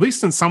 at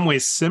least in some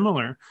ways,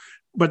 similar,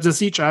 but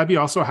does each abbey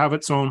also have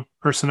its own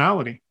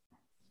personality?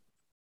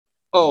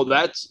 Oh,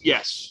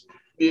 yes.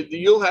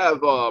 You'll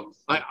have,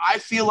 I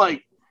feel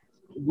like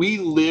we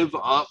live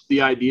up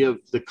the idea of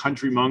the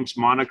Country Monks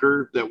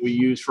moniker that we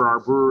use for our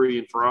brewery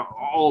and for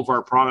all of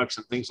our products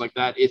and things like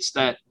that. It's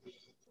that,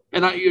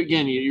 and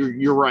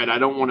you're right. I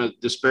don't want to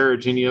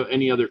disparage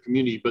any other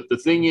community, but the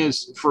thing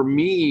is, for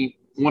me,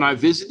 when I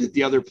visited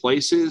the other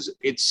places,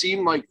 it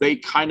seemed like they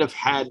kind of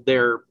had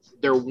their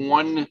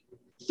one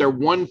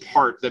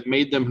part that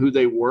made them who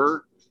they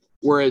were.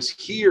 Whereas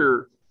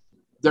here,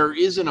 there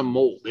isn't a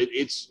mold.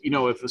 It's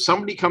if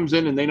somebody comes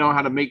in and they know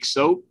how to make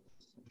soap,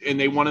 and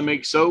they want to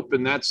make soap,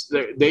 and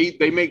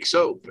they make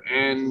soap.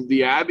 And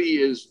the Abbey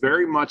is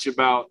very much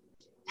about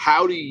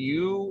how do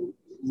you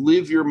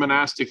live your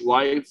monastic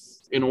life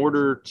in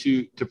order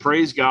to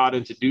praise God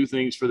and to do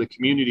things for the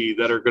community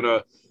that are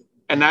gonna.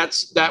 And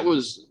that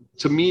was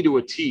to me to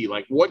a T.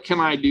 Like, what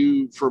can I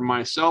do for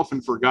myself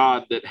and for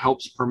God that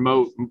helps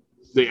promote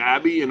the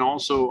Abbey and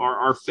also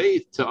our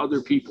faith to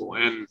other people?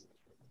 And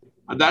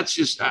that's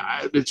just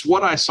it's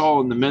what I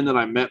saw in the men that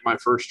I met my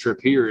first trip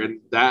here, and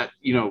that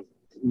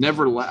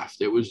never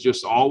left. It was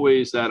just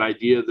always that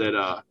idea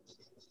that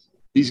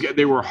these guys,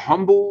 they were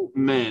humble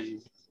men.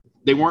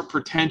 They weren't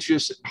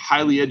pretentious,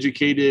 highly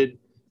educated.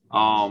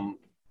 Not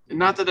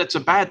that that's a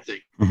bad thing,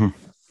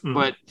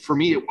 but for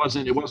me, it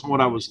wasn't what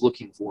I was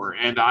looking for.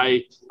 And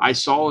I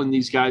saw in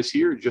these guys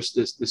here just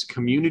this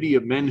community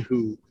of men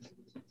who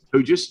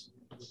just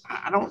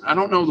I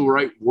don't know the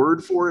right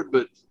word for it,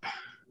 but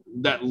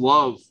that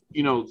loved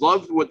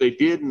what they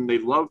did, and they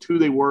loved who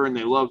they were, and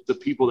they loved the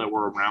people that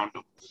were around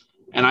them.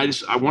 And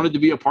I wanted to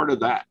be a part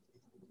of that.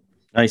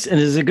 Nice. And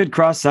is it a good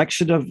cross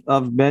section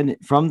of men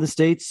from the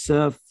States,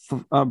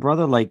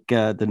 brother, like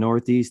the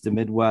Northeast, the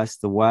Midwest,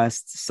 the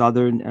West,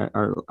 Southern?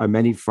 Are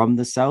many from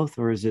the South,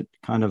 or is it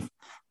kind of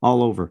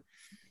all over?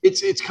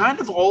 It's kind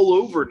of all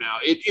over now.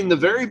 In the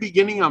very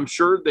beginning, I'm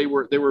sure they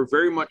were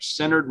very much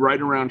centered right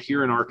around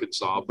here in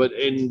Arkansas. But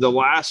in the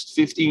last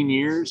 15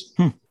 years,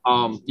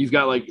 you've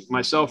got like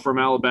myself from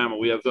Alabama.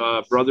 We have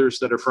brothers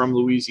that are from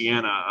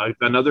Louisiana.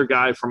 Another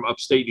guy from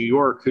upstate New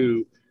York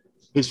who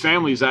his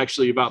family is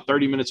actually about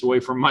 30 minutes away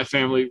from my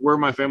family, where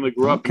my family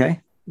grew up. Okay.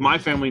 My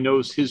family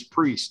knows his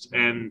priest.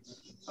 And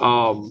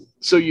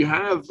so you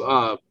have,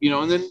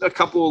 and then a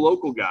couple of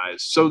local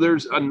guys. So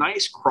there's a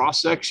nice cross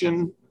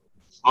section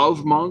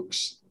of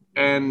monks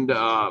and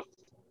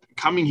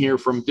coming here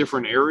from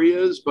different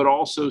areas, but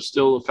also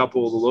still a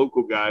couple of the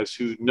local guys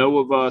who know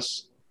of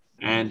us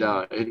and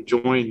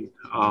join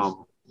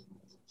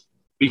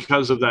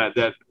because of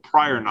that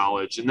prior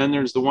knowledge. And then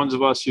there's the ones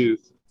of us who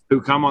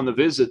come on the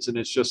visits, and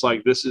it's just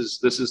like, this is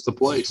the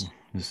place.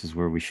 This is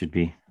where we should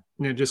be.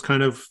 Yeah, just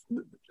kind of,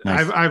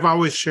 Nice. I've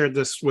always shared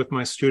this with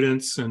my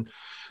students, and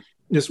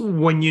just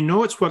when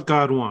it's what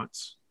God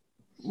wants,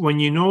 when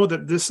you know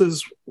that this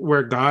is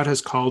where God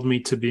has called me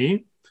to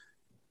be,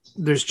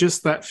 there's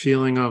just that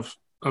feeling of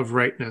of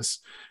rightness.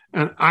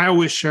 And I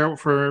always share,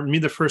 for me,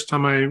 the first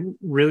time I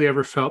really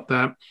ever felt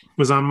that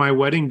was on my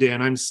wedding day.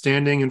 And I'm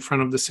standing in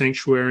front of the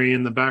sanctuary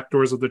and the back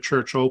doors of the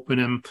church open,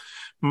 and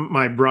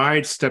my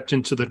bride stepped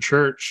into the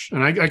church.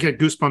 And I get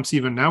goosebumps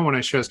even now when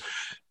I share this.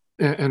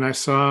 And I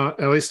saw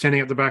Ellie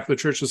standing at the back of the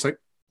church. It's like,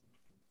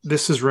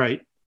 this is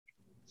right.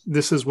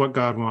 This is what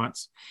God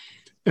wants.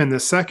 And the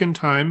second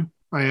time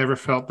I ever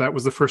felt that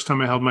was the first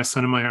time I held my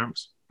son in my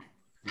arms.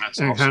 That's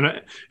and awesome.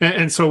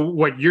 and so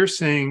what you're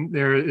saying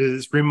there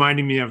is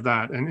reminding me of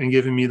that, and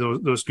giving me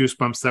those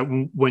goosebumps, that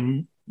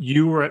when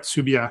you were at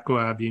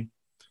Subiaco Abbey,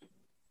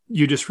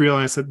 you just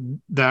realized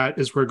that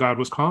is where God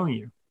was calling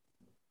you.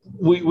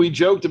 We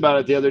joked about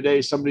it the other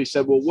day. Somebody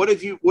said, well, what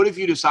if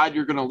you decide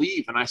you're going to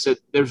leave? And I said,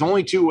 there's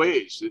only two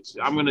ways.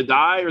 I'm going to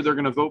die, or they're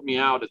going to vote me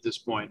out at this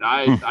point.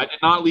 I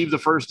did not leave the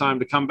first time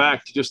to come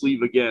back to just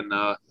leave again.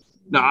 To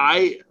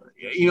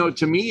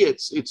me,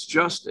 it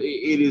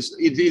is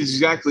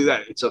exactly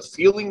that. It's a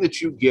feeling that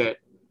you get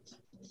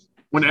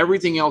when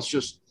everything else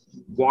just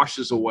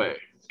washes away,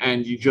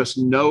 and you just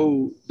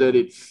know that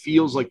it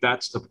feels like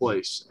that's the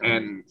place,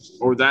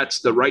 or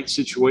that's the right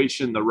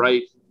situation,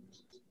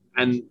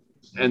 and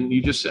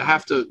you just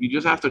have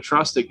to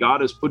trust that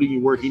God is putting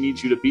you where he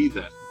needs you to be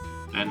then.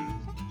 And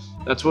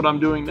that's what I'm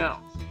doing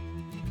now.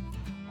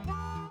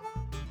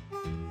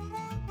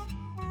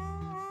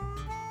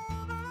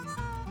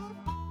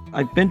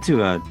 I've been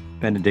to a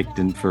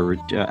Benedictine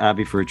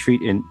Abbey for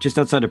retreat in just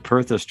outside of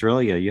Perth,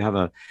 Australia. You have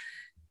a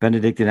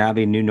Benedictine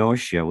Abbey in New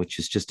Norcia, which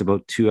is just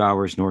about 2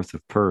 hours north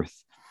of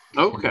Perth.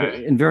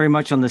 Okay. And very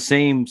much on the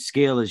same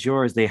scale as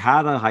yours. They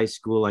had a high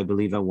school, I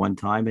believe, at one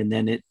time, and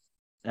then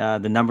the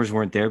numbers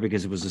weren't there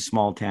because it was a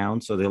small town,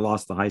 so they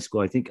lost the high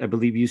school. I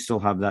believe you still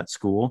have that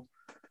school,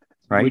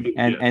 right? Do,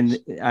 and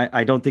yes.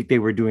 I don't think they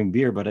were doing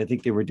beer, but I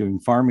think they were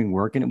doing farming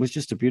work, and it was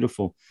just a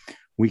beautiful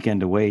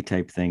weekend away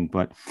type thing.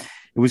 But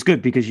it was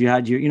good because you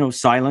had your,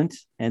 silent,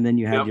 and then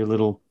you had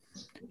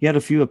you had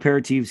a few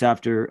aperitifs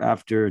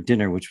after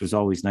dinner, which was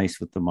always nice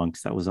with the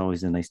monks. That was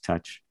always a nice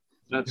touch.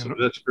 That's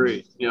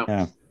great.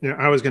 Yeah.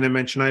 I was going to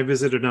mention, I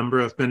visited a number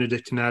of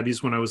Benedictine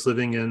abbeys when I was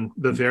living in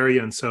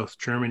Bavaria in South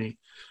Germany.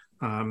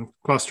 Kloster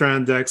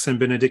Andechs and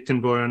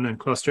Benediktinborn and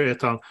Kloster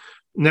Ettal.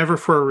 Never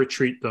for a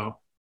retreat, though.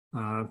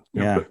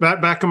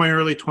 Back in my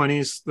early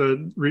 20s,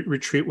 the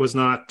retreat was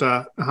not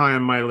high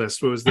on my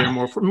list. It was there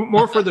more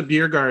for the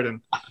beer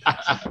garden,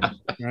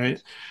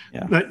 right?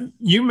 Yeah. But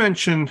you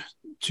mentioned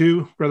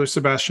too, Brother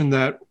Sebastian,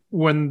 that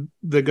when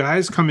the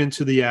guys come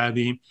into the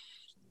abbey,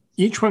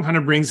 each one kind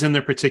of brings in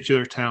their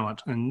particular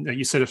talent. And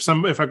you said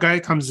if a guy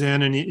comes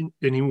in and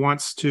he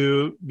wants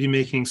to be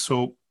making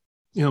soap,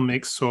 he'll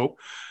make soap.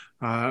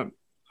 I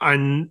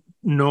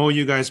know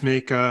you guys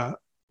make a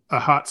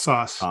hot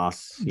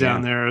sauce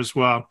down there as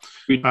well.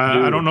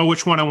 I don't know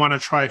which one I want to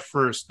try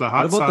first. The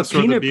hot sauce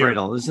or the beer?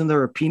 Brittle? Isn't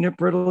there a peanut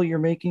brittle you're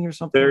making or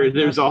something?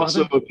 There's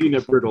also a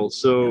peanut brittle.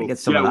 So get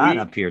some of that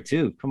up here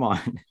too. Come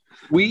on.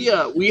 We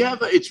have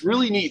it's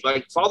really neat.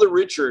 Like Father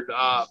Richard,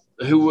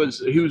 who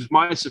was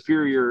my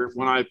superior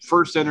when I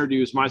first entered. He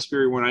was my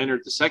superior when I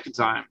entered the second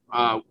time.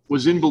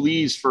 Was in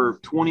Belize for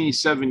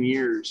 27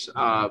 years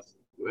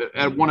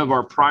at one of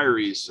our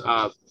priories.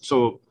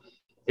 So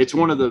it's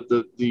one of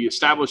the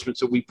establishments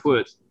that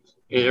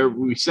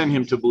we send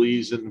him to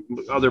Belize and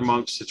other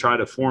monks to try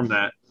to form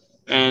that.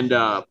 And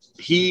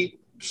he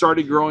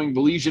started growing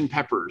Belizean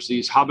peppers,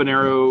 these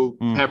habanero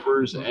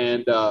peppers,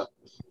 and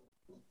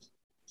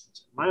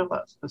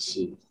let's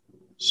see,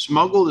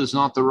 smuggled is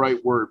not the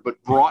right word,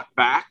 but brought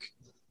back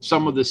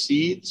some of the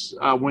seeds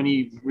when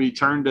he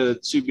returned to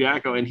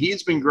Subiaco, and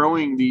he's been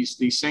growing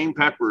these same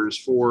peppers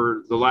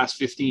for the last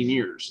 15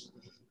 years.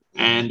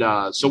 And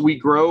so we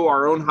grow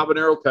our own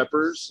habanero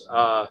peppers,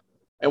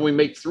 and we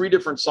make 3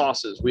 different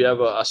sauces. We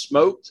have a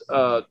smoked,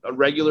 a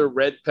regular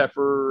red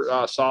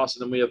pepper sauce,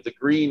 and then we have the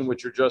green,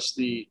 which are just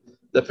the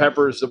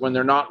peppers that when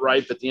they're not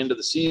ripe at the end of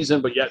the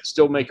season, but yet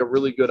still make a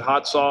really good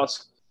hot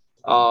sauce.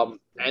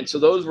 And so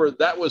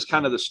that was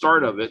kind of the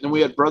start of it. And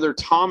we had Brother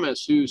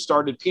Thomas, who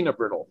started peanut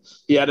brittle.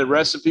 He had a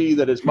recipe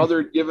that his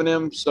mother had given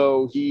him,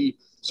 so he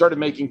started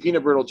making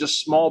peanut brittle,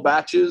 just small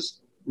batches.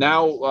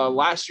 Now,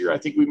 last year, I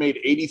think we made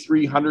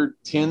 8,300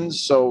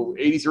 tins, so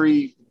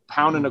 83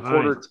 pound and a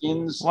quarter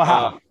tins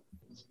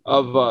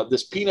of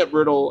this peanut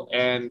brittle.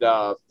 And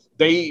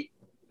the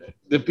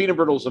peanut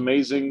brittle is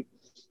amazing.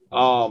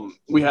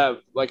 We have,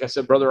 like I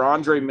said, Brother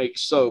Andre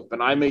makes soap,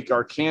 and I make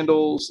our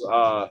candles.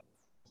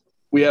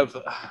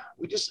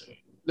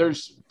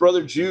 There's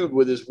Brother Jude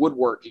with his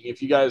woodworking.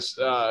 If you guys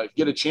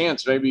get a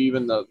chance, maybe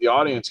even the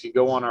audience can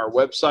go on our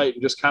website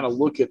and just kind of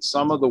look at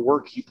some of the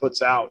work he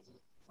puts out.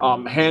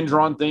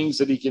 Hand-drawn things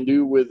that he can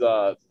do with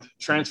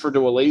transfer to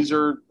a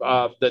laser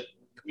that,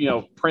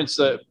 prints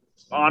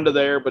onto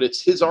there, but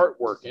it's his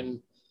artwork. And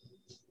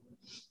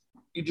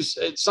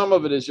some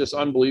of it is just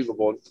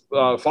unbelievable.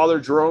 Father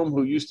Jerome,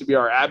 who used to be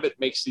our abbot,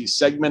 makes these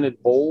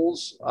segmented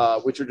bowls,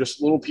 which are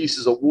just little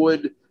pieces of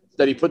wood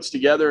that he puts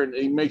together, and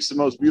he makes the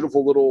most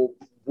beautiful little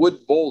wood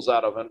bowls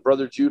out of it. And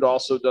Brother Jude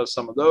also does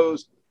some of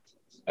those.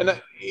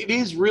 it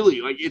is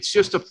really like, it's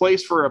just a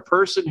place for a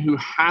person who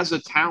has a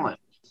talent.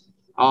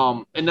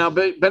 And now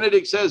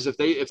Benedict says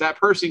if that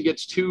person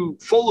gets too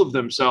full of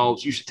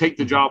themselves, you should take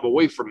the job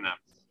away from them.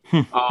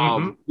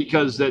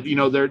 Because that,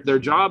 their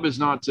job is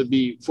not to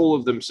be full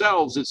of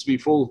themselves, it's to be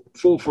full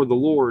for the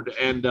Lord.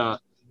 And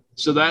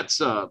so that's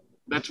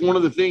one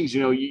of the things,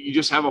 you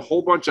just have a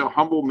whole bunch of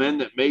humble men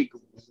that make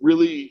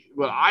really,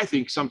 well, I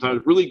think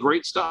sometimes really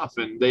great stuff,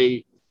 and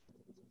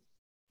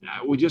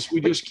we just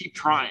keep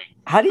trying.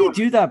 How do you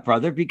do that,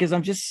 brother? Because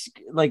I'm just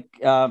like,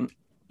 I'm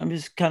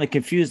just kind of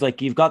confused.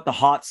 Like, you've got the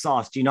hot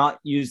sauce. Do you not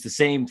use the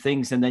same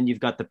things? And then you've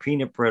got the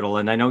peanut brittle.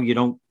 And I know you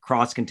don't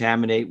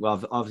cross-contaminate.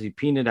 Well, obviously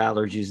peanut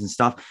allergies and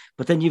stuff.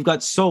 But then you've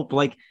got soap.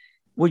 Like,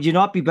 would you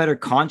not be better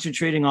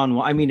concentrating on?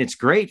 I mean, it's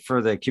great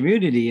for the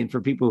community and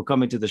for people who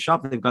come into the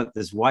shop. They've got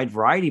this wide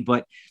variety.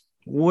 But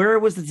where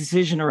was the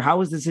decision, or how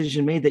was the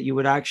decision made that you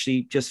would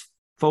actually just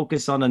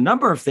focus on a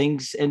number of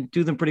things and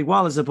do them pretty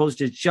well, as opposed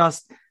to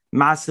just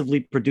massively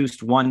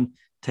produced one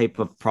type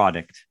of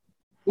product?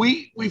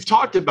 We've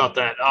talked about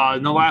that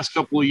in the last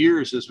couple of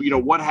years. Is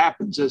what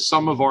happens as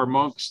some of our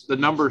monks, the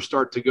numbers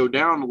start to go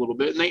down a little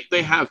bit, and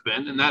they have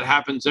been, and that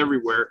happens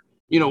everywhere.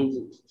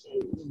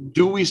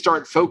 Do we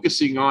start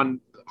focusing on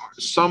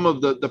some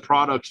of the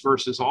products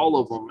versus all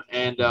of them?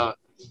 And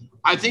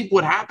I think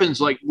what happens,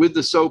 like with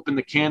the soap and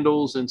the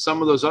candles and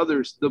some of those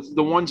others,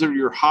 the ones that are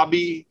your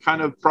hobby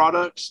kind of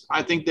products,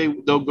 I think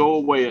they'll go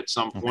away at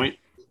some point.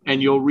 And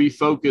you'll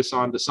refocus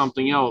onto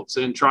something else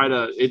and try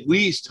to, at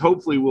least,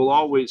 hopefully, we'll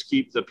always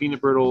keep the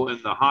peanut brittle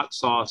and the hot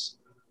sauce,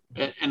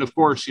 and of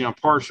course,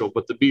 partial,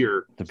 but the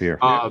beer,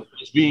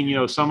 as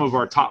being, some of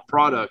our top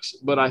products.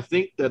 But I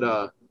think that,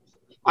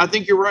 I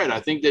think you're right.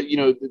 I think that,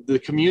 the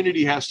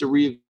community has to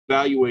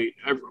reevaluate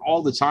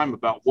all the time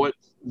about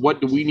what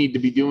do we need to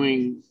be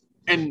doing.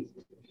 And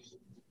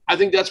I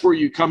think that's where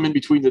you come in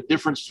between the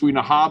difference between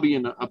a hobby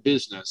and a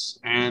business.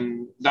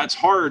 And that's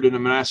hard in a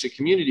monastic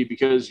community,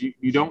 because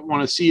you don't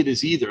want to see it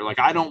as either. Like,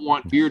 I don't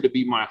want beer to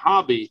be my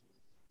hobby,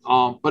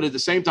 but at the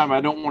same time,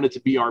 I don't want it to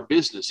be our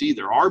business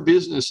either. Our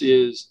business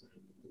is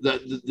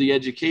the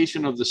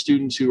education of the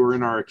students who are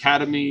in our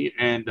academy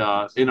and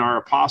in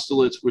our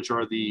apostolates, which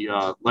are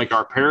like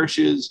our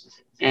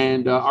parishes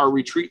and our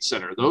retreat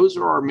center. Those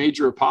are our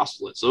major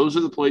apostolates. Those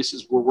are the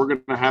places where we're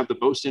going to have the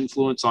most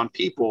influence on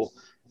people.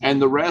 And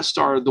the rest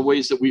are the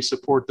ways that we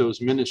support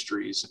those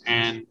ministries.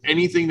 And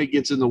anything that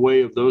gets in the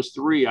way of those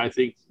three, I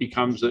think,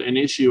 becomes an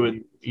issue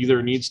and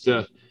either needs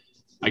to,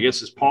 I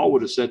guess, as Paul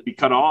would have said, be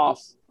cut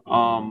off,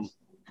 or,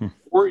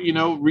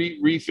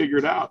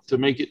 refigured out to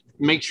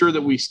make sure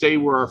that we stay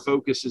where our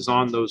focus is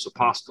on those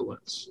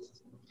apostolates.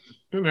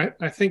 And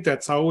I think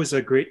that's always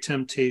a great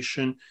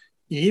temptation,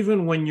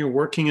 even when you're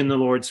working in the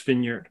Lord's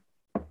vineyard,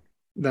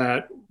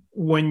 that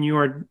when you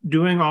are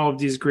doing all of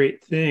these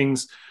great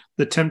things,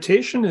 the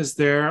temptation is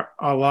there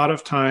a lot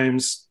of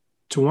times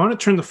to want to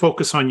turn the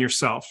focus on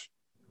yourself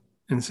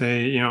and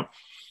say,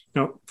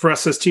 for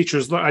us as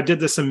teachers, look, I did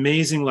this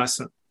amazing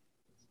lesson,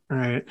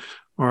 right?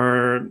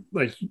 Or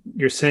like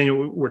you're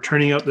saying, we're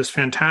turning out this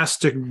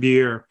fantastic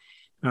beer.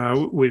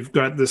 We've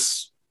got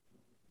this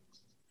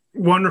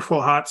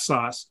wonderful hot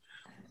sauce.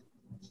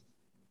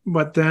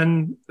 But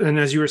then, and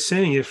as you were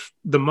saying, if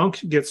the monk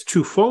gets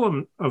too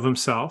full of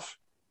himself,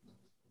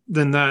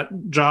 then that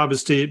job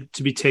is to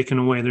be taken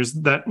away. There's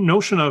that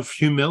notion of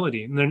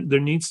humility. There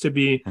needs to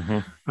be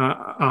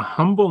a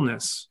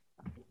humbleness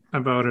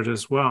about it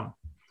as well.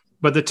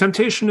 But the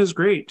temptation is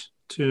great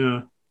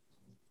to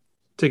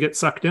get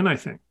sucked in, I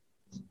think.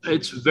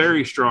 It's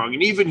very strong.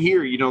 And even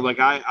here, like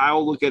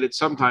I'll look at it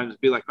sometimes and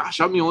be like, gosh,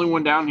 I'm the only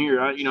one down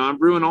here. I'm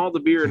brewing all the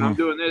beer and I'm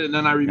doing it. And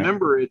then I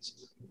remember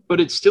but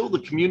it's still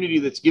the community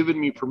that's given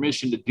me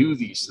permission to do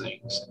these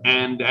things.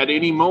 And at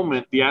any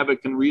moment, the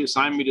abbot can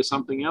reassign me to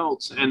something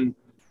else. And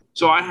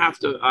so I have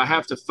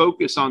to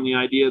focus on the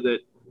idea that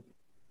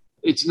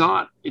it's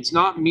not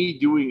me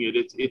doing it.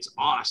 It's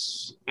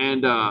us.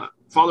 And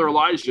Father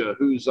Elijah,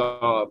 who's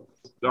our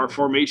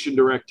formation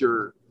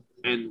director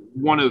and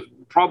one of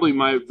probably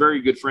my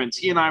very good friends,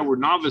 he and I were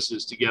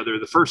novices together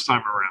the first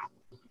time around.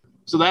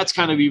 So that's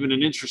kind of even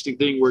an interesting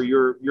thing where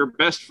your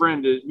best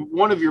friend,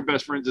 one of your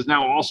best friends, is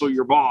now also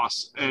your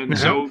boss. And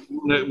so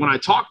when I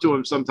talk to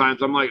him,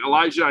 sometimes I'm like,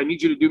 Elijah, I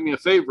need you to do me a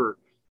favor.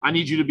 I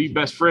need you to be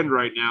best friend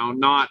right now,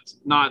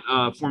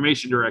 not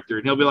formation director.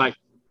 And he'll be like,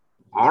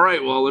 all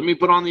right, well, let me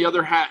put on the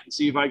other hat and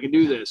see if I can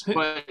do this.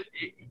 But,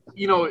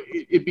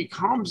 it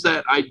becomes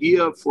that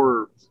idea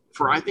for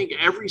I think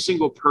every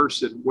single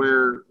person,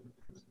 where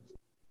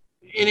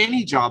in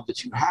any job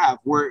that you have,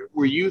 where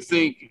you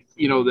think,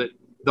 that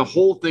the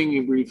whole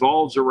thing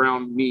revolves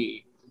around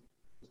me,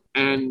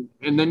 and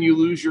then you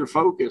lose your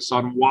focus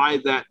on why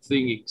that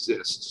thing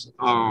exists.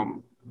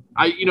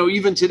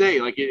 Even today,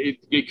 like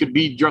it could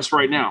be just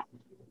right now.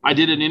 I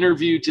did an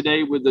interview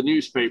today with the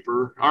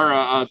newspaper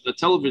or the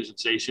television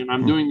station.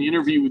 I'm doing the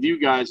interview with you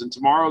guys, and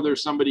tomorrow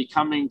there's somebody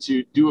coming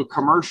to do a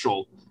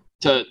commercial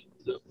to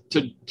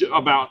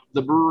about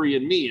the brewery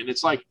and me. And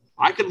it's like,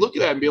 I could look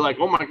at that and be like,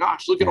 oh my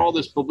gosh, look at all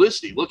this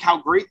publicity. Look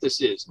how great this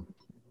is.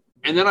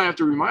 And then I have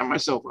to remind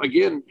myself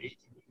again,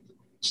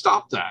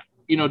 stop that.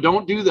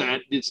 Don't do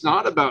that. It's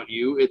not about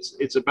you.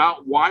 It's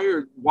about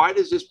why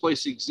does this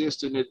place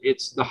exist? And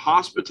it's the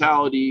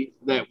hospitality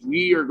that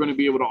we are going to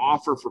be able to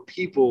offer for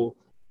people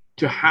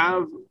to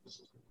have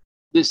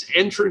this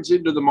entrance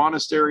into the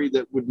monastery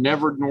that would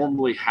never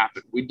normally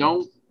happen. We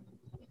don't.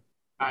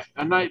 I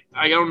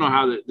don't know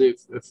how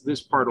if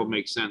this part will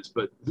make sense,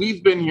 but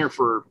we've been here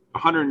for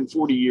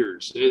 140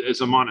 years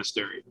as a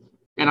monastery.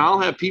 And I'll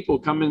have people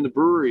come in the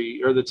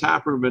brewery or the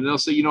tap room and they'll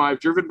say, I've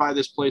driven by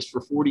this place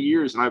for 40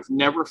 years and I've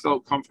never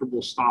felt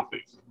comfortable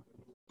stopping.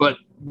 But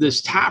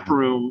this tap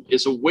room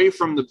is away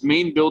from the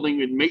main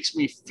building. It makes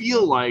me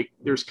feel like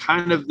there's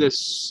kind of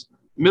this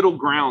middle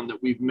ground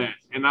that we've met.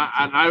 And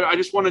I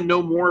just want to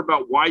know more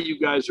about why you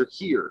guys are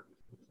here.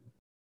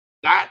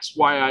 That's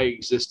why I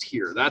exist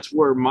here. That's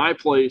where my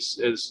place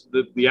as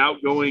the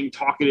outgoing,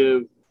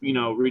 talkative,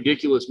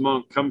 ridiculous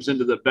monk comes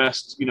into the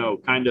best,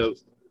 kind of,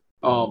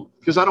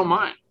 because I don't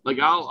mind. Like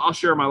I'll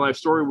share my life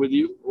story with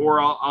you, or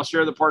I'll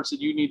share the parts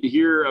that you need to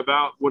hear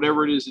about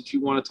whatever it is that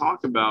you want to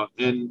talk about.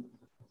 And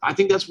I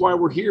think that's why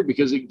we're here,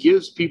 because it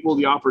gives people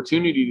the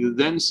opportunity to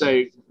then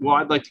say, well,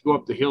 I'd like to go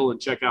up the hill and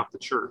check out the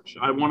church.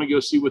 I want to go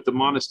see what the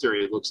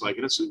monastery looks like.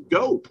 And it's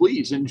go,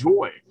 please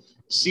enjoy.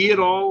 See it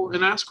all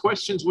and ask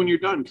questions when you're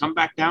done. Come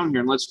back down here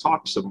and let's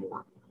talk some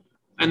more.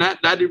 And that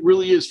it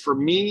really is, for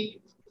me,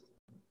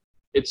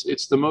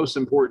 it's the most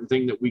important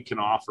thing that we can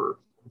offer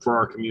for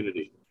our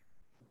community.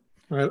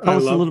 I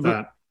love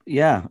that.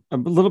 Yeah, a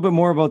little bit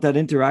more about that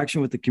interaction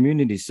with the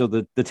community. So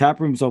the tap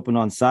room's open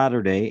on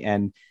Saturday,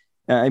 and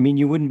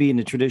you wouldn't be in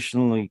a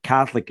traditionally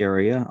Catholic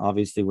area.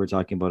 Obviously, we're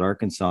talking about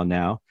Arkansas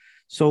now.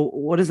 So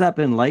what has that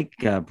been like,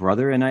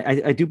 brother? And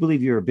I do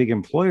believe you're a big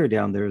employer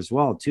down there as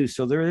well, too.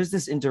 So there is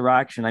this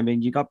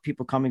interaction. You got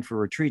people coming for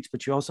retreats,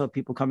 but you also have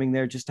people coming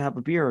there just to have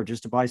a beer or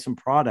just to buy some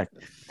product.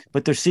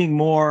 But they're seeing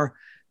more,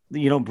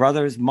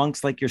 brothers,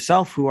 monks like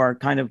yourself who are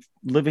kind of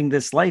living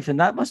this life. And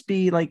that must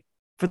be like,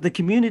 for the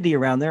community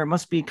around there, it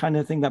must be kind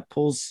of thing that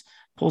pulls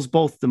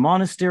both the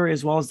monastery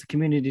as well as the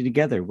community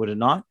together, would it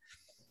not?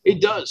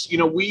 It does.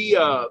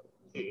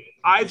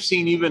 I've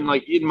seen, even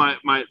like in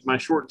my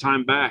short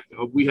time back,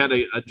 we had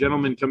a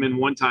gentleman come in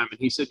one time and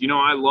he said,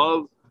 I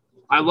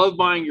love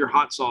buying your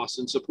hot sauce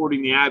and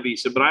supporting the Abbey. He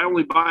said, but I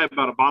only buy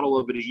about a bottle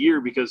of it a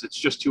year because it's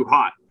just too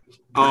hot.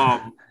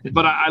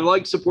 But I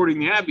like supporting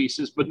the Abbey. He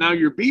says, but now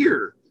your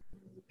beer.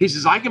 He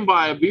says, I can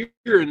buy a beer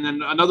and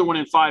then another one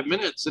in 5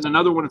 minutes and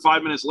another one in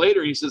 5 minutes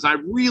later. He says, I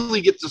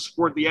really get to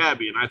support the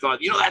Abbey. And I thought,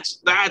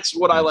 that's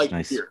what I like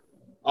to hear.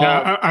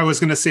 Yeah, I was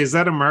going to say, is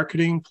that a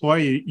marketing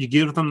ploy? You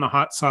give them the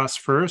hot sauce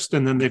first,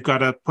 and then they've got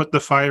to put the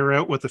fire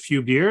out with a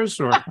few beers,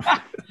 or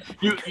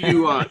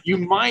you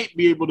might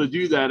be able to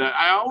do that.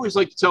 I always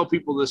like to tell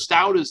people the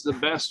stout is the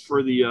best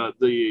for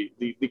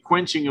the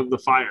quenching of the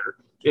fire.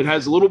 It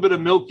has a little bit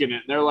of milk in it.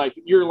 And they're like,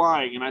 you're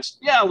lying. And I said,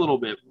 yeah, a little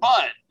bit,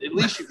 but at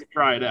least you can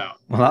try it out.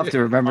 We'll have to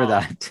remember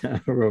that,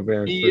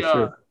 Robert, for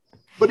sure.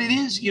 But it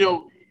is,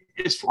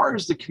 as far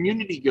as the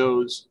community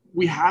goes,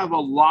 we have a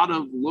lot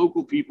of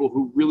local people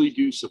who really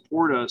do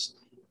support us.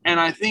 And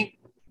I think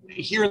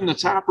here in the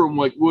tap room,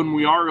 like when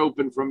we are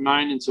open from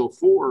 9 until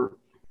 4,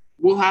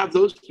 we'll have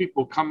those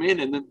people come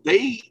in and then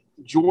they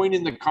join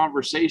in the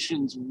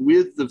conversations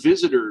with the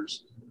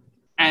visitors.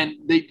 And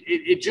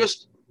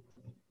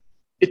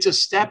it's a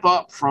step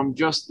up from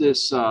just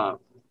this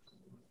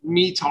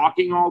me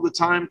talking all the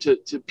time to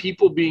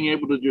people being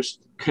able to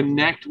just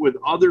connect with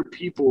other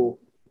people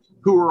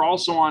who are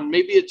also on,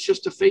 maybe it's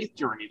just a faith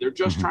journey. They're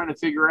just trying to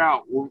figure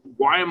out, well,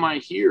 why am I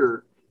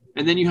here?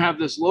 And then you have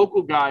this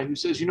local guy who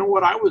says, you know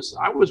what, I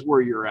was where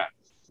you're at.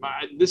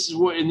 This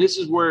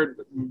is where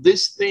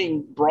this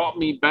thing brought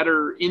me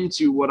better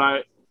into what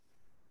I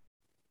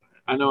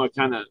know I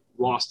kind of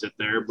lost it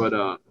there,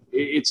 but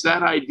it's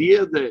that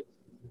idea that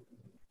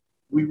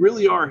we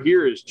really are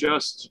here is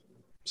just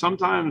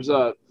sometimes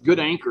good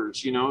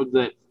anchors,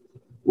 that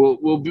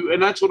will do.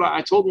 And that's what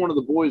I told one of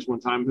the boys one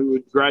time who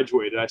had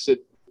graduated. I said,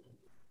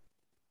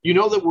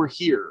 that we're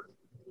here.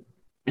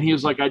 And he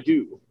was like, I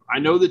do. I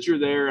know that you're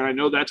there and I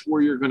know that's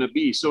where you're going to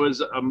be. So as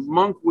a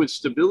monk with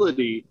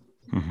stability,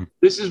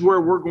 this is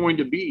where we're going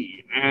to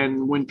be.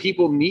 And when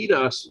people need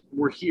us,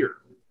 we're here.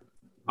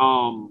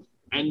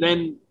 And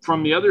then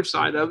from the other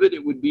side of it,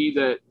 it would be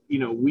that,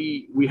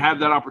 we have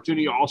that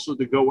opportunity also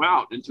to go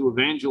out and to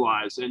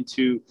evangelize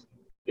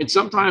and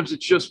sometimes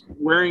it's just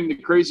wearing the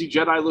crazy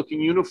Jedi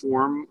looking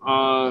uniform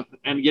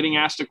and getting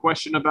asked a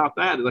question about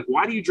that. Like,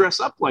 why do you dress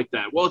up like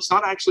that? Well, it's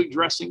not actually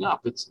dressing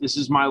up. This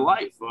is my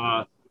life.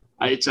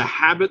 It's a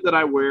habit that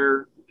I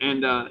wear.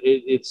 And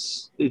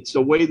it's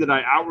a way that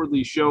I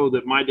outwardly show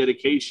that my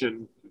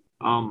dedication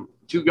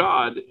to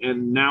God.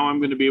 And now I'm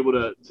going to be able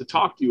to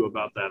talk to you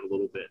about that a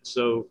little bit.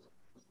 So,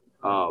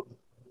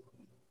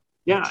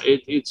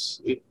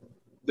 it's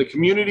the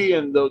community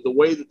and the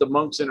way that the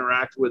monks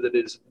interact with it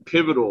is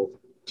pivotal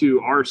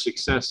to our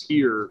success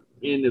here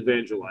in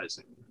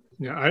evangelizing.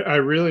 Yeah, I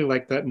really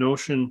like that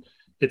notion.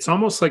 It's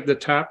almost like the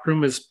tap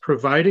room is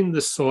providing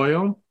the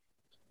soil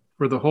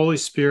for the Holy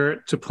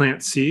Spirit to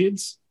plant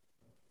seeds.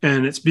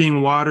 and it's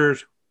being watered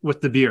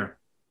with the beer,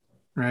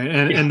 right?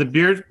 And the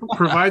beer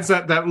provides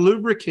that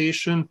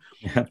lubrication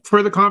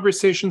for the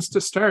conversations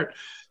to start,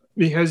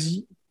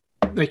 because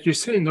like you're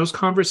saying, those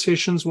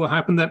conversations will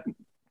happen that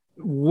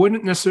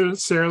wouldn't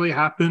necessarily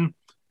happen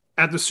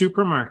at the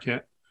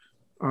supermarket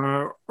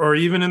or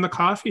even in the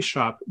coffee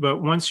shop.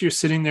 But once you're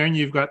sitting there and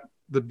you've got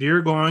the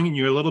beer going and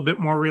you're a little bit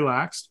more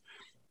relaxed,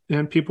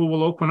 then people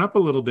will open up a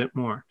little bit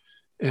more.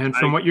 And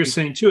from what you're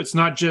saying too, it's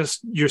not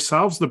just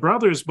yourselves, the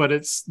brothers, but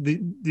it's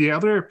the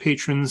other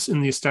patrons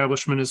in the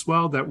establishment as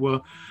well that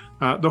will,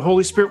 the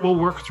Holy Spirit will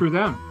work through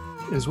them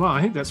as well.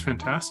 I think that's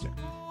fantastic.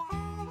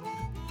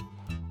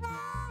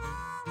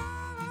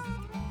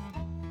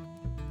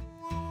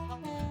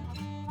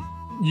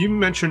 You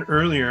mentioned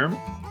earlier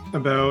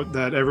about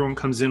that everyone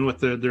comes in with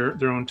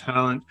their own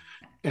talent,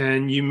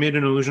 and you made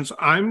an allusion. So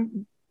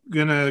I'm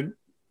going to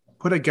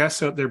put a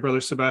guess out there,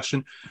 Brother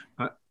Sebastian.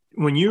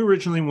 When you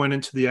originally went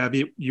into the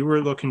Abbey, you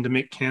were looking to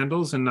make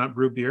candles and not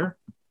brew beer.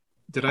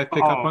 Did I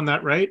pick up on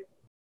that right?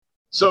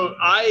 So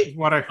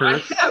what I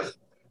heard.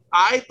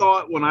 I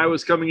thought when I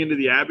was coming into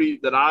the Abbey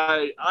that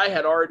I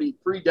had already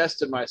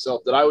predestined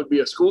myself that I would be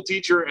a school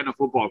teacher and a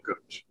football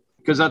coach,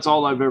 because that's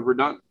all I've ever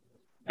done.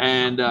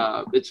 And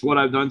it's what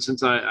I've done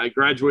since I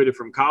graduated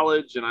from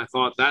college. And I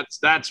thought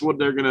that's what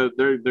they're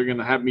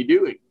gonna have me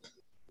doing.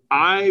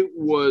 I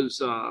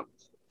was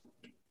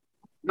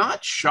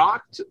not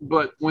shocked,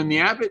 but when the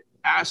abbot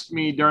asked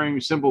me during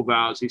Simple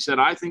Vows, he said,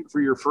 "I think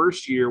for your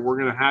first year, we're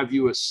going to have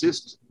you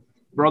assist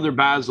Brother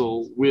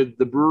Basil with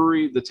the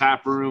brewery, the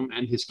tap room,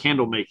 and his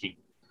candle making."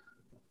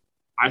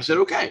 I said,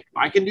 "Okay,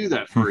 I can do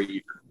that for a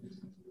year."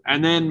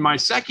 And then my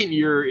second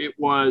year, it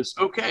was,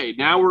 "Okay,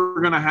 now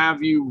we're going to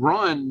have you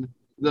run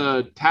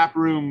the tap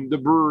room, the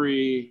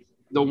brewery,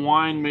 the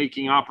wine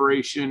making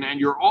operation,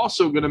 and you're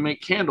also going to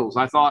make candles."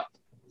 I thought,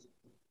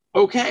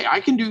 okay,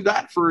 I can do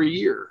that for a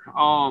year.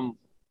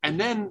 And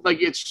then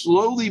like it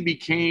slowly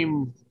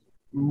became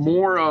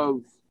more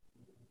of,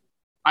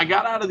 I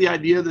got out of the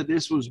idea that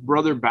this was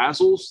Brother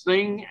Basil's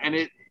thing, and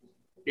it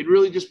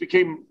really just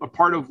became a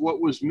part of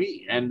what was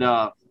me. And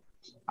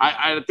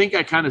I think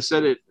I kind of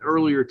said it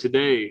earlier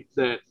today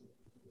that,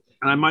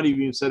 and I might have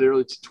even said it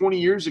earlier, 20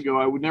 years ago,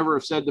 I would never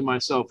have said to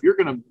myself, "You're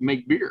going to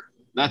make beer.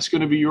 That's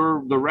going to be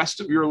the rest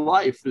of your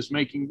life is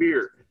making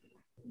beer."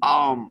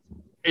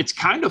 It's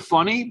kind of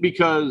funny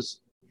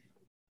because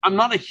I'm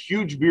not a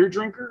huge beer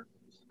drinker,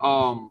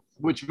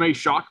 which may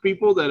shock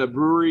people that a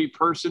brewery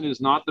person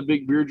is not the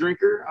big beer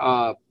drinker.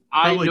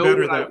 Probably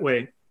better that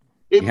way.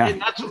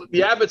 And that's what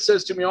the abbot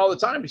says to me all the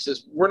time. He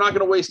says, "We're not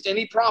going to waste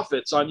any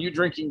profits on you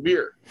drinking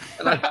beer."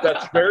 And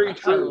that's very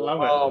true. I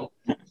love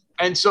it.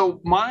 And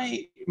so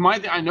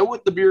I know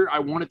what the beer I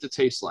want it to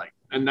taste like.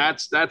 And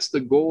that's the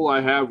goal I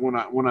have when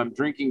I'm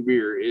drinking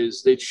beer,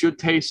 is it should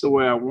taste the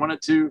way I want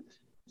it to.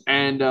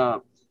 And,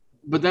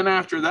 but then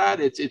after that,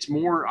 it's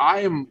more, I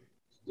am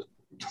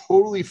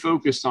totally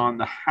focused on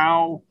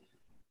how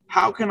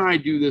can I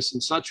do this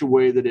in such a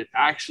way that it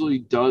actually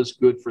does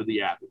good for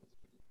the abbot.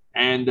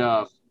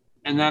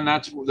 And then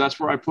that's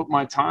where I put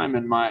my time,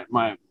 and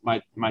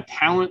my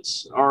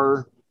talents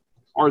are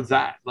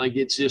that. Like,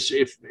 it's just,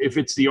 if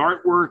it's the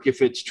artwork,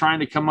 if it's trying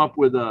to come up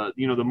with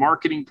the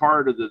marketing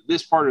part or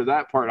this part or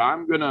that part,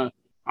 I'm going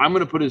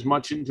to put as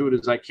much into it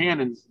as I can.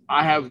 And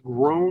I have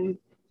grown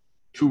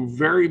to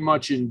very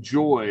much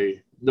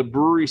enjoy the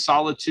brewery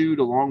solitude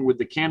along with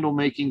the candle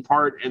making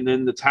part, and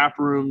then the tap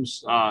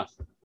rooms,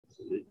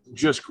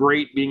 just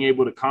great being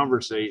able to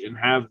conversate and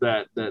have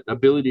that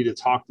ability to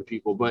talk to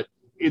people. But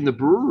in the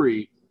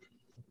brewery,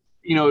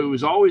 it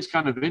was always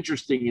kind of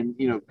interesting, and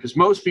because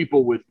most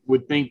people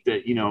would think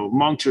that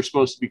monks are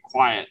supposed to be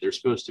quiet, they're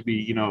supposed to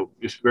be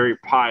just very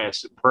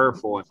pious and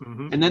prayerful,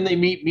 and then they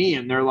meet me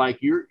and they're like,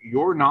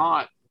 you're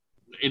not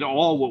at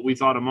all what we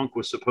thought a monk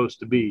was supposed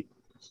to be.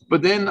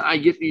 But then I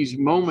get these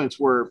moments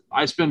where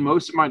I spend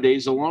most of my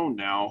days alone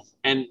now.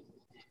 And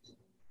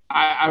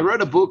I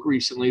read a book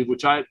recently,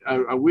 which I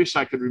wish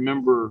I could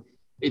remember.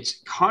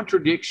 It's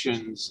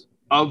Contradictions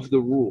of the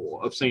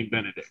Rule of St.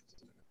 Benedict.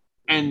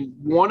 And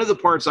one of the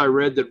parts I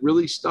read that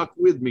really stuck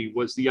with me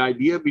was the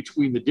idea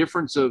between the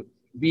difference of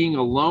being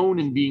alone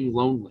and being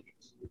lonely.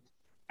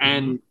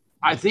 And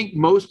I think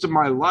most of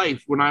my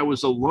life, when I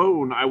was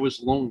alone, I was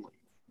lonely.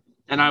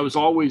 And I was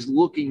always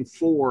looking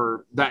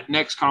for that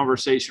next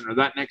conversation or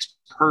that next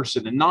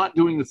person, and not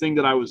doing the thing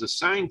that I was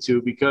assigned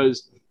to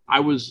because I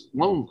was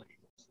lonely.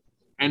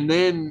 And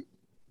then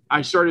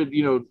I started,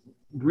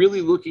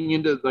 really looking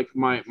into like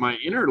my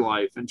inner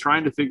life and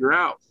trying to figure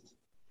out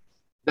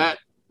that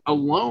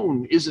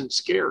alone isn't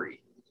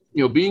scary.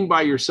 Being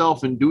by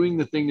yourself and doing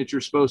the thing that you're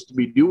supposed to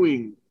be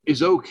doing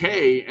is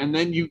okay. And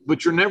then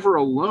but you're never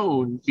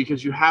alone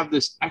because you have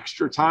this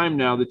extra time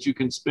now that you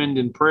can spend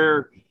in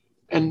prayer.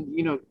 And,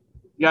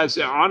 guys,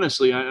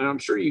 honestly, and I'm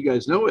sure you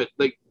guys know it,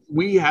 like,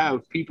 we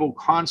have people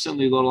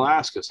constantly that'll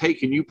ask us, "Hey,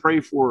 can you pray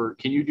for,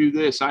 can you do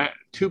this?"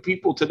 Two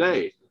people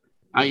today,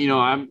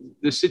 I'm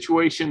this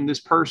situation, this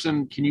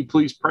person, can you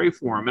please pray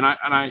for him? And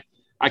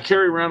I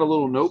carry around a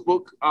little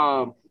notebook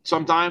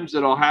sometimes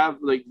that I'll have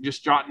like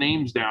just jot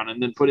names down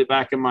and then put it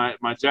back in my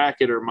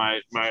jacket or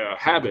my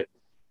habit,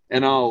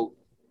 and I'll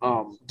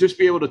just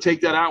be able to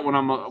take that out when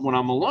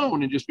I'm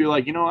alone and just be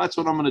like, that's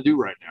what I'm going to do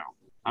right now.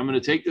 I'm going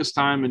to take this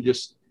time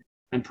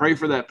and pray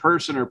for that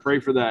person or pray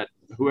for that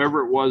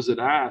whoever it was that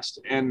asked.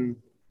 And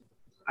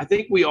I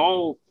think we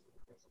all,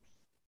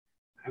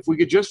 if we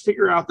could just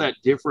figure out that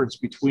difference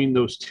between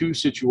those two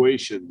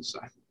situations,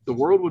 the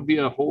world would be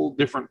a whole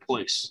different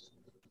place.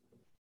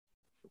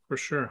 For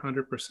sure,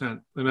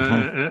 100%.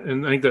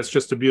 And I think that's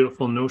just a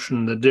beautiful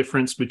notion, the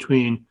difference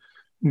between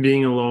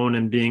being alone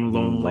and being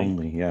lonely.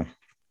 Lonely, yeah.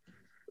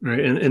 Right.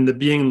 And the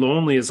being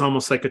lonely is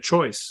almost like a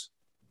choice.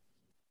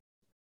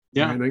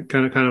 Yeah. Right?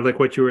 Kind of like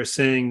what you were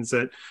saying is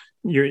that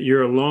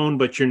you're alone,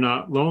 but you're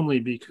not lonely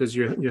because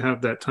you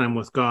have that time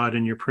with God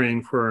and you're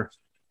praying for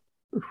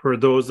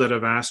those that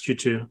have asked you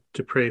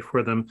to pray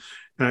for them.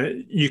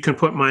 You can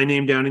put my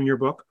name down in your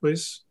book,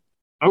 please.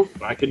 Oh,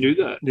 I can do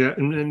that. Yeah,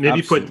 and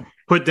maybe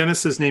put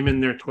Dennis's name in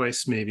there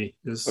twice, maybe.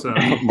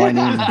 My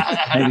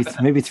name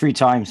maybe 3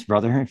 times,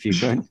 brother, if you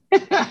could.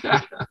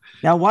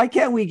 Now, why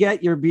can't we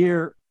get your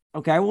beer?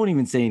 Okay, I won't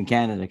even say in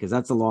Canada because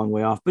that's a long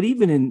way off. But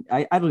even in,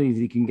 I don't even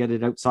think you can get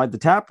it outside the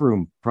tap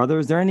room, brother.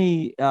 Is there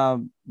any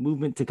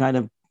movement to kind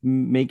of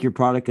make your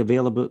product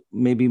available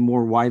maybe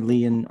more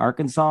widely in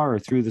Arkansas or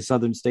through the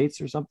southern states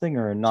or something,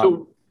 or not?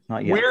 So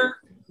not yet.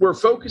 We're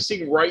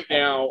focusing right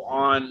now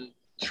on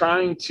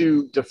trying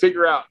to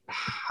figure out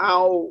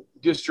how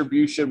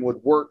distribution would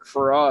work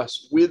for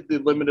us with the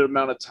limited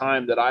amount of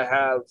time that I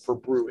have for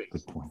brewing.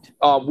 Good point.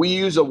 We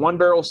use a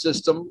 1-barrel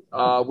system,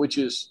 which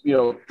is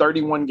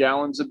 31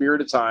 gallons of beer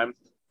at a time,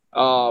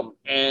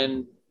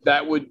 and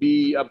that would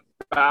be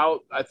about,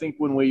 I think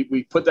when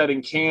we put that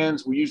in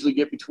cans, we usually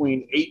get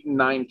between 8 and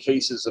 9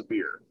 cases of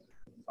beer.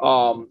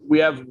 We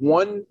have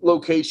one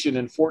location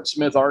in Fort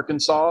Smith,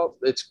 Arkansas.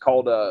 It's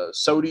called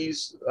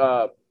Sodi's.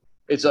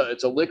 It's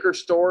a liquor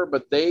store,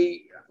 but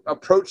they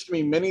approached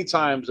me many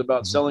times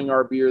about selling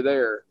our beer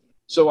there.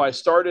 So I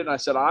started and I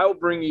said, I'll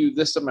bring you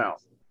this amount.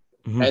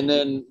 Mm-hmm. And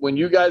then when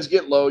you guys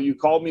get low, you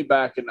call me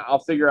back and I'll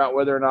figure out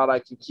whether or not I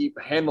can keep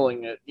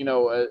handling it.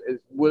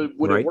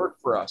 Would it work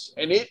for us?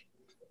 And it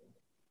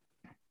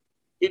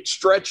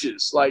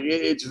stretches. Like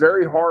it's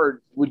very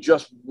hard with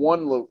just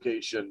one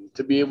location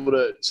to be able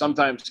to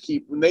sometimes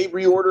keep, when they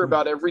reorder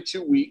about every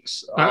 2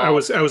 weeks. I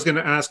was going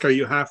to ask, are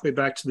you halfway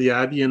back to the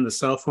Abbey and the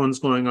cell phone's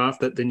going off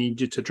that they need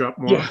you to drop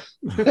more?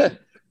 Yeah.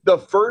 The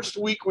first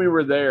week we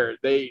were there,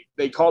 they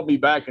called me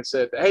back and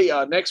said, hey,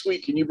 next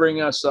week, can you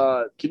bring us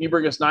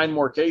 9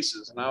 more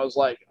cases? And I was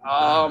like,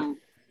 you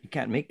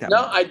can't make that.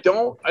 No, I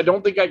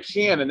don't think I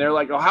can. And they're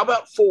like, oh, how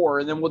about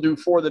 4? And then we'll do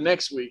 4 the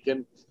next week.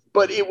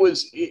 But it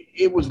was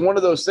one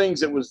of those things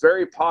that was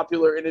very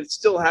popular, and it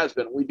still has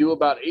been. We do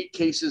about 8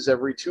 cases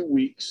every 2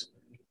 weeks,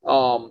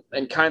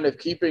 and kind of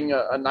keeping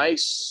a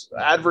nice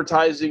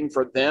advertising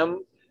for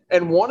them.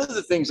 And one of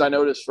the things I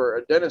noticed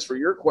for Dennis, for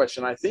your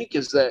question, I think,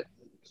 is that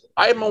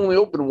I'm only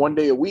open 1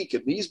 day a week,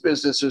 and these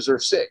businesses are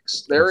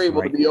 6. They're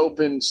able to be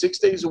open 6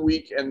 days a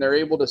week, and they're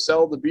able to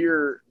sell the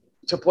beer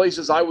to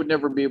places I would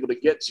never be able to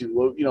get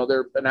to.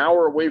 They're an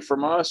hour away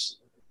from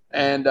us,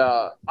 and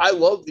I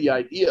love the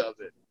idea of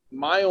it.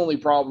 My only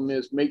problem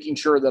is making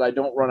sure that I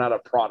don't run out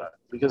of product,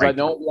 because I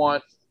don't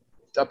want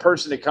a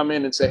person to come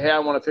in and say, hey, I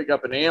want to pick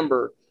up an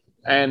amber,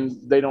 and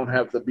they don't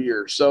have the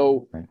beer.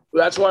 So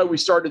that's why we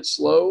started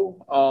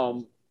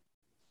slow.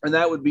 And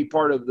that would be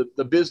part of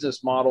the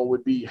business model,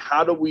 would be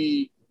how do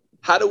we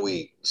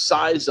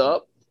size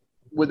up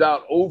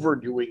without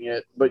overdoing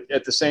it, but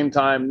at the same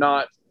time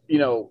not,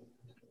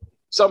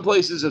 some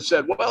places have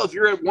said, well, if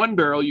you're at 1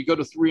 barrel, you go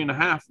to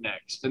 3.5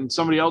 next. And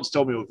somebody else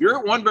told me, well, if you're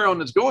at 1 barrel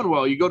and it's going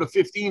well, you go to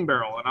 15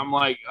 barrel. And I'm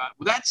like,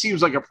 well, that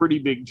seems like a pretty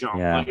big jump.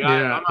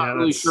 Yeah. I'm not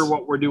really sure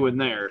what we're doing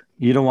there.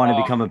 You don't want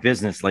to become a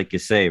business, like you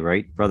say,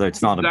 right, brother?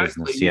 It's not a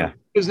business. Yeah.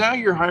 Because now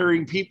you're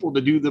hiring people to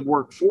do the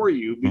work for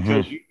you,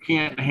 because you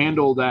can't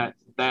handle that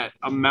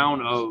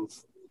amount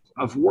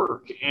of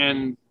work.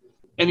 And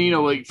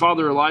like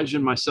Father Elijah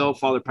and myself,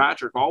 Father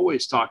Patrick,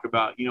 always talk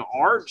about,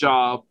 our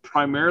job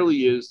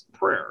primarily is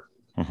prayer.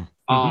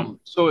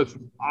 So if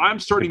I'm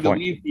starting to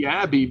leave the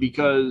Abbey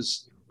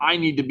because I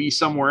need to be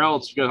somewhere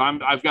else, because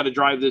I've got to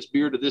drive this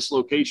beer to this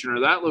location or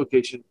that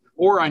location,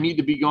 or I need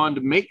to be gone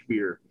to make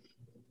beer,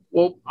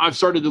 well, I've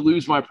started to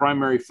lose my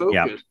primary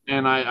focus,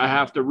 and I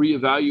have to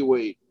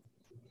reevaluate.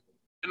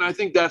 And I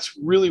think that's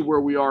really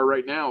where we are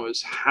right now,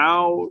 is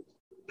how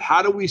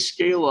do we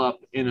scale up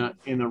in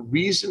a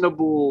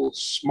reasonable,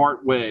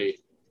 smart way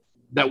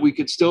that we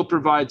could still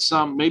provide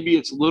some, maybe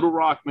it's Little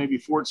Rock, maybe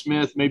Fort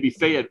Smith, maybe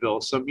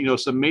Fayetteville, some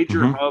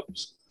major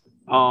hubs.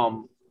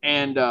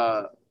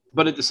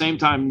 But at the same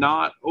time,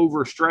 not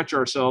overstretch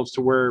ourselves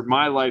to where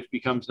my life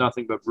becomes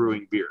nothing but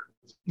brewing beer.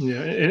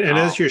 Yeah. And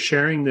as you're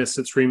sharing this,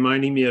 it's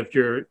reminding me of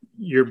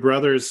your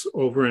brothers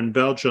over in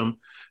Belgium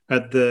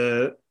at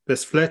the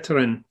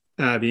Westvleteren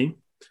Abbey.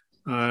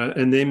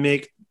 And they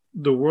make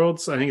the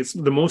world's, I think it's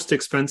the most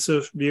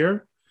expensive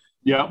beer.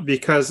 Yeah.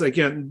 Because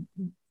again,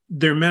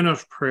 they're men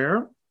of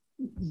prayer.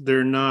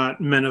 They're not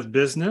men of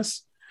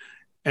business.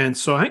 And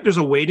so I think there's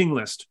a waiting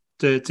list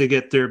to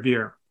get their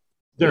beer.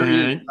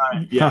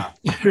 Yeah.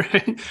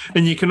 Right.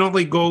 And you can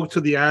only go to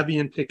the Abbey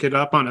and pick it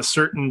up on a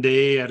certain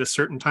day at a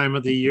certain time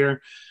of the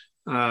year.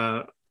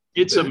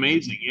 It's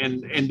amazing.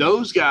 And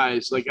those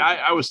guys, like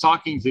I was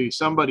talking to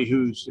somebody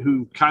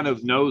who kind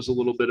of knows a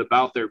little bit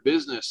about their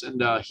business.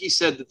 And he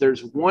said that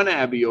there's one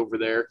Abbey over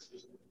there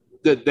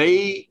that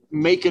they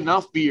make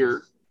enough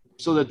beer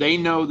so that they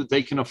know that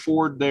they can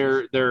afford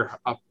their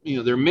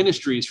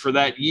ministries for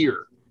that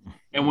year.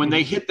 And when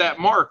they hit that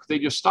mark, they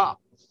just stop.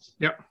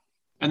 Yep.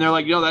 And they're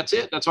like, that's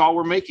it. That's all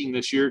we're making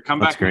this year. Come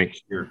back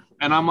next year.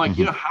 And I'm like,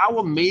 how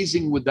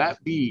amazing would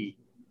that be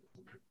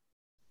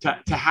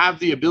to have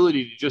the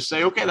ability to just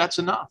say, okay, that's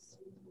enough.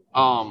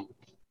 I'd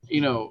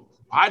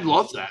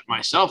love that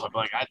myself. I'd be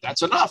like,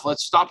 that's enough.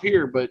 Let's stop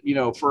here. But,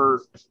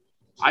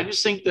 I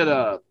just think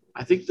that,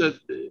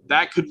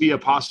 that could be a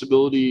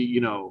possibility,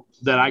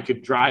 that I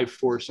could drive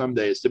for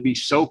someday, is to be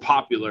so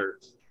popular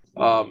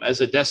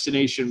as a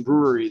destination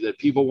brewery that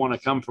people want to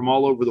come from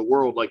all over the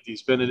world, like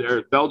these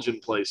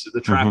Belgian places,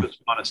 the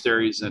Trappist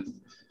monasteries, and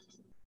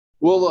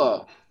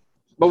but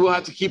we'll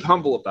have to keep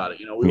humble about it.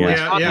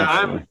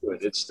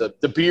 It's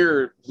the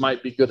beer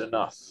might be good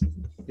enough.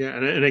 Yeah,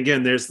 and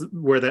again, there's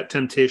where that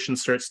temptation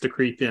starts to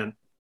creep in.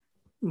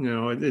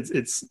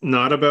 It's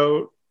not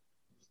about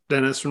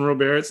Dennis and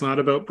Robert. It's not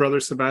about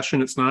Brother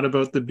Sebastian. It's not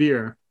about the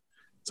beer.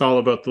 It's all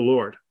about the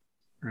Lord,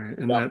 right?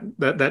 And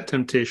that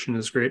temptation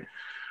is great.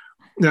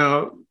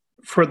 Now,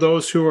 for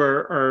those who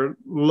are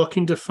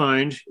looking to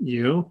find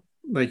you,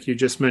 like you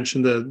just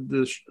mentioned,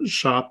 the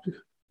shop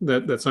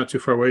that's not too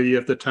far away, you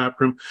have the tap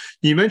room.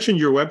 You mentioned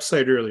your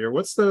website earlier.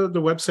 What's the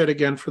website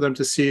again for them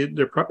to see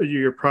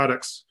your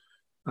products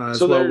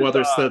as well?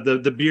 Whether it's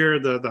the beer,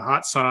 the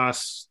hot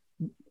sauce,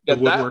 the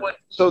woodwork.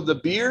 So the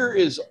beer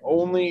is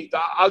only.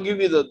 I'll give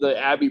you the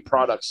Abbey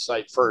products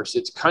site first.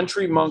 It's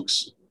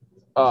countrymonks.biz.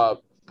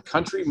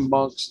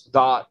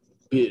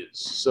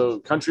 So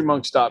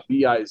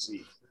countrymonks.biz.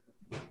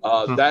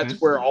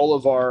 That's where all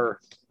of our,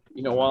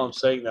 while I'm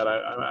saying that,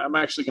 I'm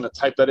actually going to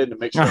type that in to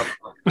make sure I'm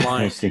not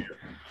lying.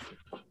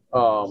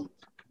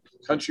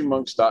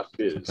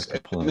 Countrymonks.biz.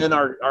 And then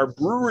our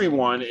brewery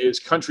one is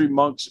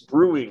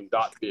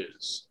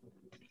countrymonksbrewing.biz.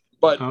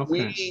 But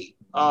we,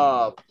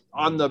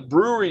 on the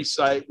brewery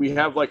site, we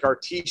have like our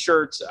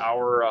t-shirts,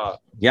 tell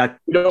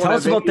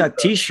us about that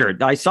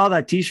t-shirt. I saw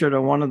that t-shirt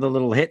on one of the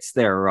little hits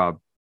there,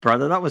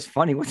 brother. That was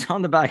funny. What's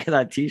on the back of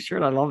that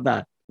t-shirt? I love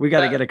that. We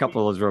got to get a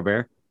couple of those,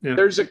 Robert. Yeah.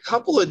 There's a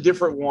couple of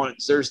different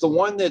ones. There's the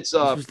one that's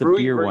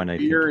brewing beer one.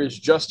 Beer is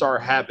just our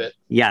habit.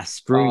 Yes,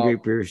 brewing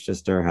great beer is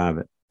just our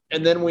habit.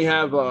 And then we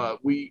have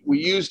we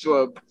used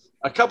a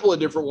couple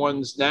of different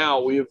ones. Now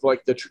we have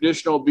like the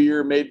traditional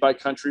beer made by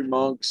Country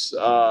Monks.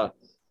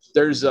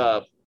 There's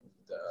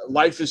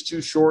Life is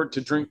Too Short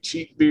to Drink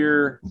Cheap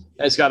Beer.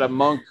 It's got a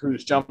monk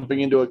who's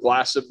jumping into a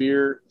glass of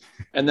beer.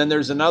 And then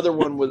there's another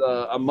one with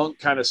a monk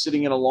kind of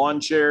sitting in a lawn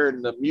chair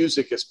and the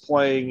music is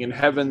playing. In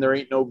heaven, there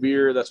ain't no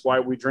beer. That's why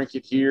we drink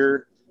it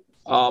here.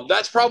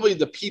 That's probably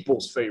the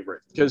people's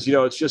favorite because,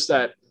 it's just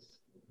that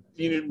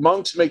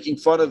monks making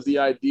fun of the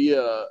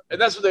idea. And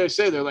that's what they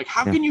say. They're like,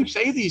 how can you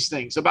say these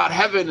things about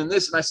heaven and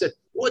this? And I said,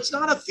 well, it's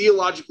not a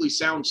theologically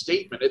sound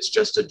statement. It's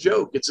just a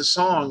joke. It's a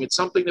song. It's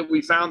something that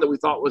we found that we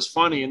thought was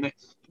funny.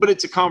 But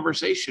it's a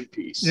conversation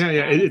piece. Yeah.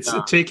 It's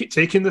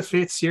taking the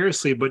faith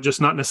seriously, but just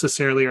not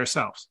necessarily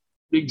ourselves.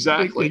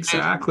 Exactly.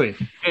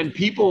 And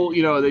people,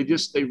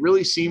 they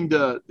really seem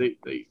to, they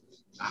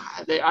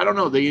I don't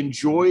know, they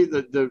enjoy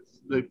the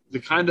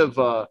kind of,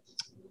 I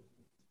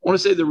want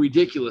to say the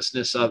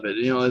ridiculousness of it.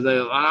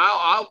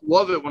 I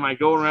love it when I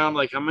go around,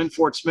 like I'm in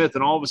Fort Smith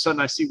and all of a sudden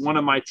I see one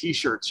of my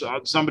t-shirts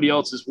somebody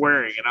else is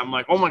wearing. And I'm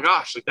like, oh my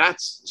gosh, like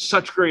that's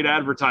such great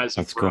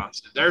advertising for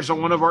us. There's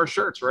one of our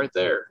shirts right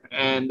there.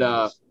 And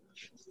I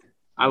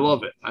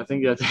love it. I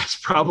think that's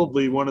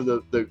probably one of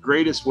the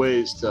greatest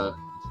ways to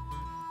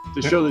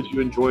show that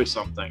you enjoy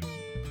something.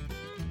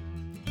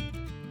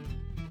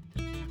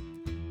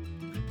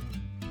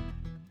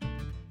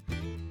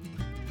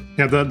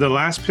 Yeah, the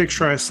last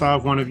picture I saw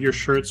of one of your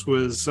shirts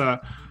was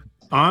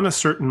on a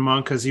certain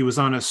monk as he was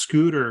on a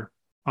scooter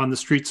on the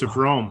streets of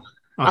Rome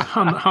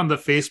on the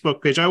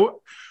Facebook page.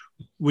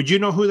 Would you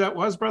know who that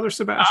was, Brother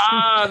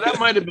Sebastian? That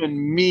might have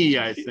been me,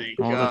 I think.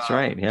 Oh, that's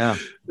right. Yeah.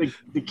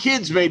 The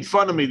kids made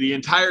fun of me the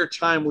entire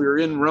time we were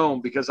in Rome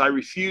because I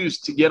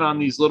refused to get on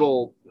these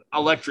little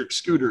electric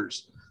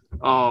scooters.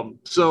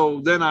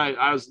 So then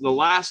I was the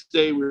last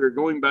day we were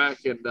going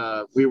back and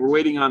we were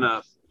waiting on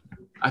a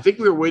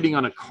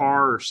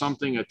car or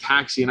something, a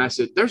taxi. And I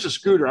said, there's a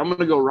scooter. I'm going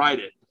to go ride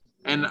it.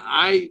 And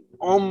I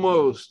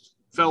almost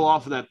fell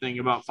off of that thing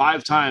about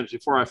 5 times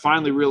before I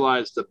finally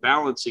realized the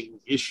balancing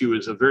issue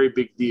is a very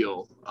big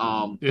deal.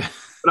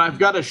 But I've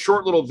got a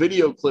short little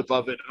video clip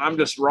of it. And I'm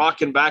just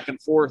rocking back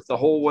and forth the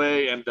whole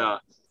way. And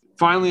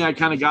finally, I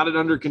kind of got it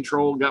under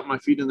control, got my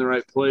feet in the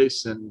right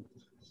place. And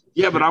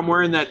but I'm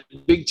wearing that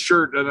big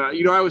shirt. And,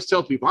 I always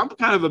tell people I'm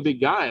kind of a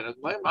big guy. And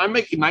I'm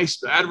making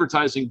nice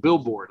advertising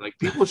billboard. Like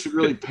people should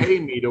really pay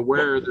me to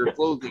wear their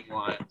clothing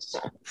lines.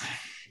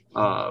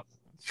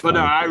 But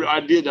I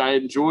did. I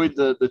enjoyed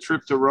the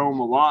trip to Rome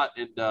a lot.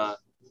 And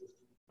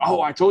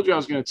I told you I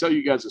was going to tell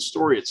you guys a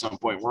story at some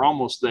point. We're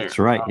almost there. That's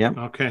right. Yep.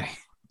 Okay.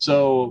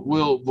 So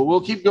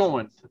we'll keep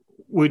going.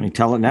 We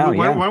tell it now.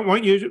 Why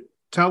don't you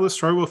tell the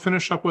story? We'll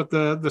finish up with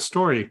the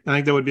story. I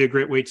think that would be a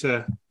great way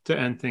to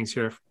end things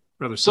here,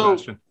 Brother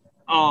Sebastian.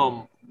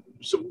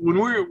 So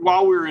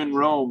while we were in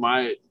Rome,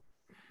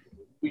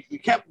 we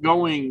kept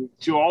going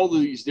to all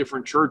these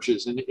different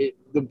churches, and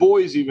the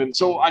boys even.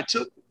 So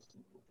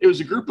it was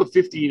a group of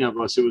 15 of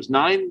us. It was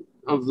 9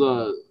 of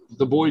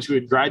the boys who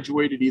had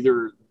graduated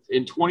either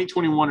in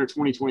 2021 or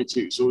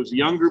 2022. So it was a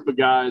young group of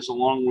guys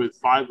along with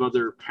 5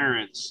 other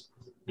parents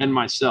and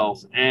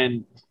myself.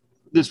 And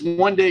this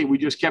one day we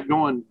just kept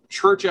going.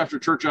 Church after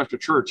church after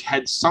church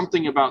had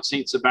something about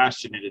St.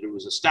 Sebastian in it. It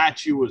was a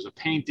statue, it was a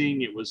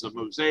painting, it was a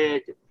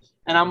mosaic.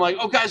 And I'm like,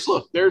 oh, guys,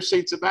 look, there's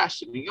St.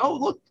 Sebastian. And oh,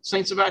 look,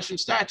 St. Sebastian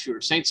statue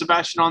or St.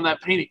 Sebastian on that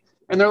painting.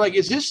 And they're like,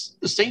 is this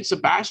the St.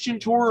 Sebastian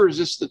tour or is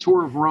this the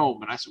tour of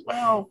Rome? And I said,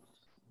 well,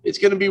 it's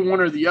going to be one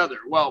or the other.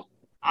 Well,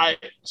 I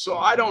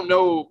don't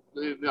know.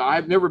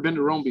 I've never been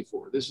to Rome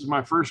before. This is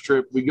my first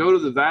trip. We go to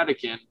the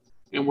Vatican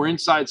and we're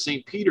inside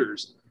St.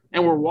 Peter's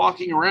and we're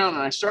walking around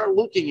and I start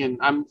looking and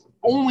I'm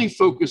only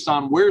focused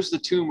on where's the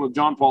tomb of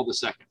John Paul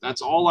II.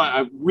 That's all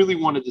I really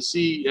wanted to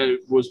see.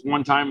 It was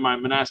one time my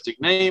monastic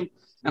name.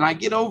 And I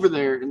get over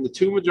there, and the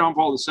tomb of John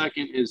Paul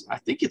II is, I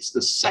think it's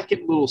the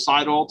second little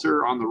side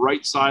altar on the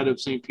right side of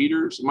St.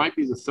 Peter's. It might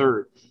be the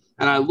third.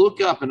 And I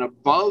look up, and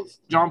above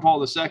John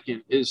Paul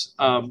II is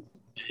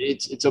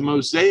it's a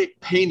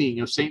mosaic painting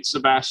of St.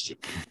 Sebastian.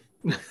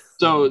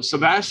 So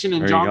Sebastian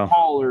and John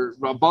Paul are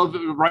above,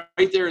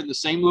 right there in the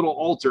same little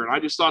altar. And I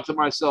just thought to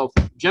myself,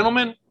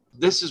 gentlemen,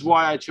 this is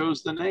why I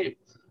chose the name.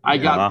 I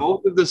got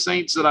both of the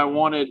saints that I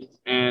wanted,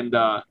 and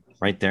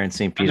right there in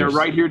St. Peter's. And they're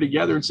right here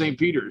together in St.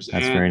 Peter's.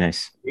 That's very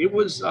nice. It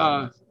was,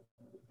 the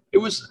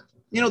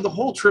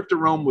whole trip to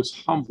Rome was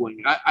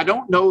humbling. I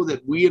don't know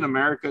that we in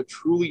America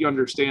truly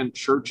understand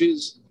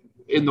churches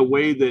in the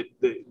way that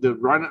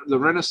the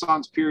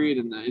Renaissance period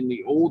and in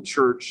the old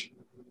church,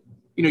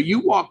 you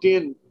walked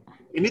in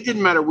and it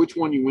didn't matter which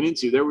one you went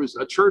into. There was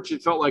a church,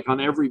 it felt like on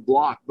every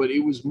block, but it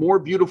was more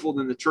beautiful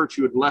than the church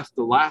you had left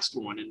the last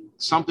one, and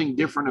something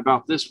different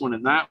about this one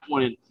and that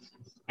one.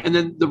 And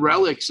then the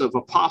relics of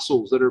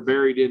apostles that are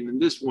buried in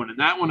this one. And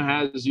that one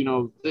has,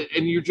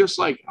 and you're just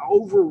like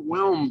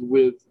overwhelmed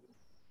with.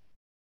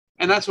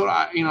 And that's what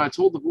I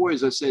told the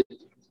boys, I said,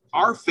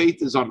 our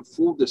faith is on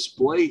full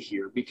display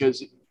here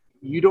because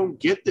you don't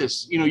get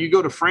this. You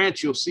go to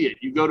France, you'll see it.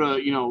 You go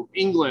to,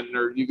 England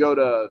or you go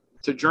to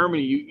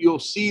Germany, you'll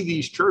see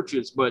these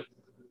churches. But,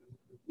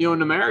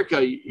 in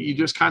America, you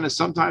just kind of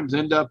sometimes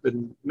end up,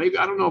 and maybe,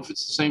 I don't know if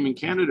it's the same in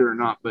Canada or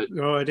not, but.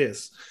 Oh, it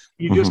is.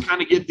 You just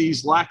kind of get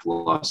these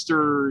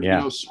lackluster,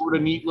 sort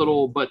of neat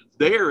little, but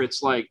there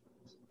it's like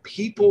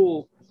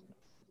people,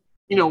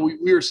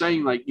 we were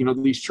saying like,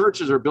 these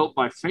churches are built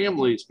by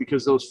families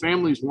because those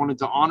families wanted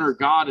to honor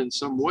God in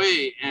some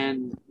way.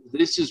 And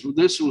this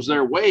was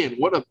their way. And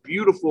what a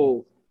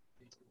beautiful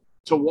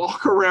to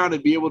walk around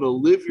and be able to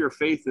live your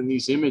faith in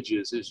these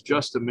images is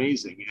just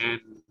amazing. And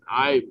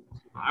I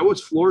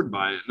was floored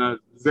by it. And I'm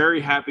very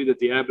happy that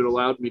the abbot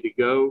allowed me to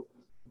go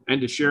and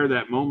to share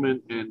that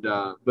moment, and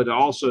but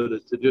also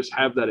to just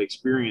have that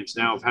experience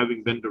now of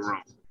having been to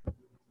Rome.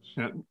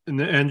 Yeah,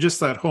 and just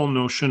that whole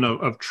notion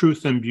of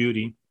truth and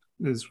beauty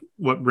is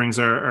what brings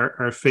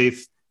our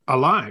faith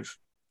alive.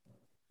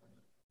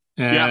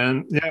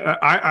 And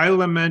I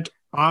lament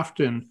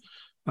often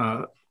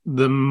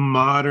the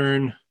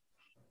modern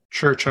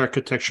church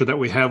architecture that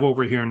we have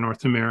over here in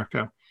North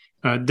America.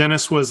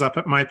 Dennis was up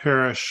at my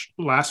parish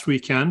last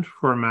weekend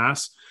for a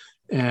Mass,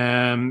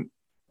 and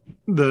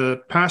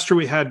the pastor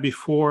we had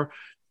before,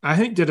 I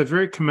think, did a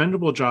very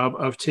commendable job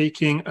of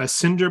taking a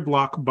cinder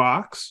block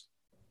box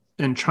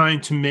and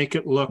trying to make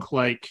it look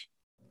like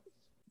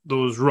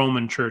those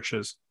Roman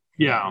churches.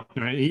 Yeah.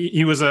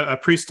 He was a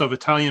priest of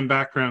Italian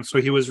background, so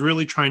he was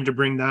really trying to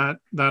bring that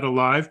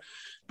alive,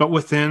 but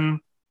within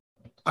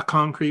a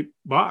concrete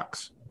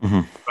box.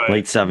 Mm-hmm. But,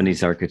 late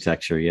 70s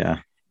architecture, yeah.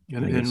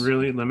 And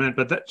really lament.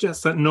 But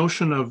that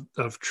notion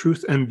of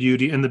truth and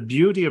beauty, and the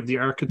beauty of the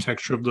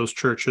architecture of those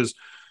churches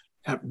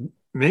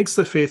makes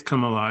the faith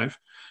come alive.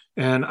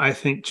 And I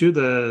think too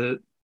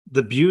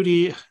the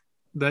beauty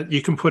that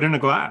you can put in a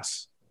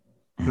glass,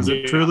 because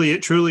it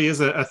truly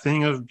is a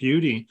thing of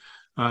beauty.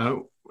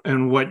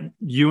 And what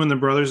you and the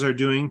brothers are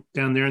doing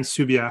down there in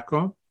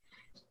Subiaco,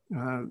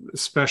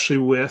 especially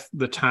with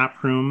the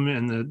tap room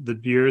and the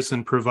beers,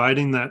 and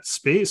providing that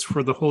space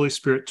for the Holy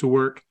Spirit to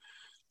work,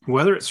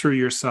 whether it's through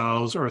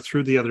yourselves or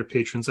through the other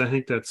patrons, I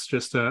think that's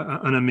just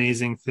an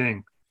amazing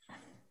thing.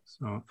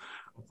 So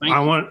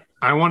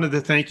I wanted to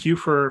thank you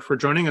for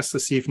joining us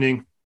this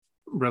evening,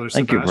 Brother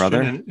Sebastian. Thank you,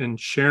 brother. And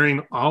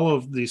sharing all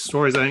of these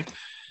stories.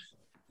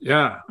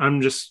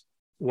 I'm just,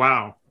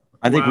 wow.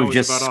 I think Wow, we've was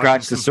just about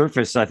scratched the awesome.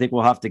 surface. I think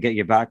we'll have to get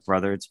you back,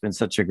 brother. It's been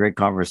such a great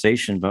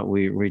conversation, but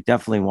we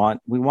definitely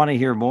want to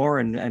hear more,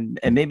 and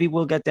maybe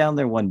we'll get down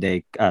there one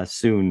day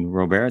soon,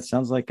 Robert. It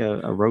sounds like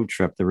a road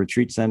trip. The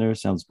retreat center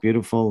sounds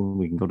beautiful.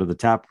 We can go to the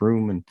tap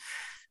room and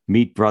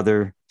meet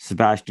brother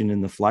Sebastian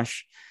in the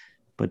flesh.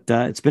 But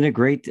it's been a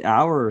great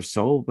hour or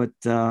so. But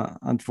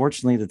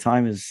unfortunately, the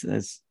time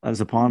is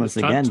upon us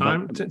again.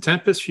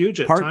 Tempest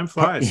fugit. Time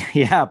flies.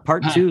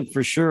 Part 2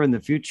 for sure in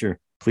the future.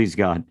 Please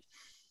God.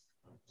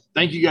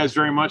 Thank you guys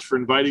very much for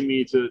inviting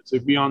me to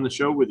be on the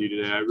show with you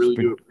today. I really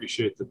do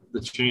appreciate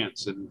the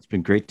chance. And it's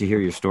been great to hear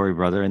your story,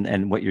 brother,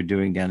 and what you're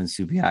doing down in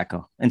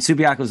Subiaco. And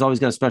Subiaco's always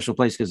got a special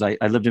place because I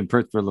lived in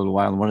Perth for a little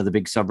while, and one of the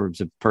big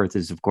suburbs of Perth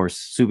is, of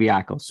course,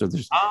 Subiaco. So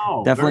there's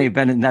definitely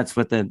been, and that's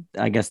what the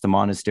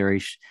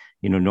monastery,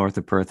 north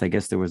of Perth. I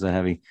guess there was a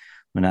heavy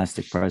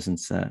monastic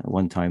presence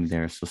one time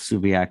there. So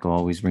Subiaco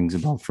always rings a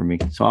bell for me.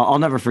 So I'll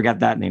never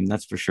forget that name.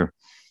 That's for sure.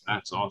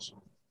 That's awesome.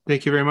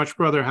 Thank you very much,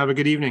 brother. Have a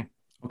good evening.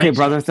 Okay, thanks,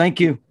 brother. Thank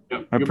you.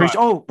 Yep, I appreciate.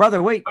 Oh,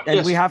 brother, wait. And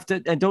yes. we have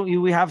to. And don't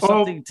you? We have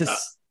something to.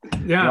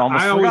 Yeah,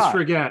 I always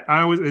forget.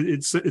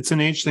 It's an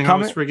age thing. I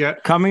always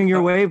forget. Coming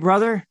your way,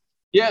 brother.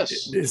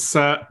 Yes. It's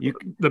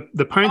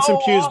the Pints and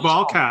Pews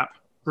ball cap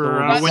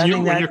for when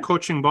you're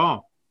coaching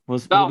ball.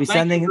 We'll be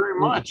sending. Very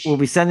much. We'll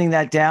be sending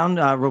that down.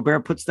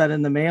 Robert puts that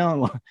in the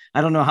mail.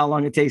 I don't know how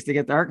long it takes to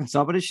get to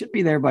Arkansas, but it should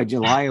be there by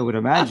July, I would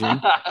imagine.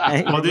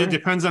 Well, it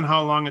depends on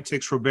how long it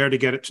takes Robert to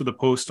get it to the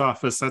post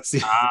office. That's the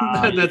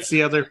that's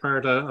the other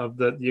part of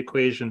the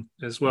equation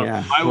as well.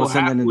 Yeah, I will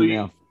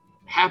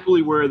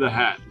happily wear the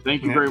hat.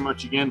 Thank you very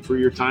much again for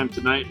your time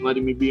tonight and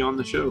letting me be on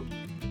the show.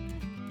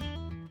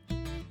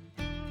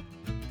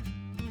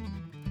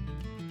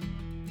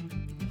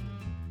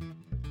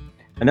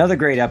 Another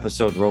great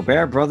episode,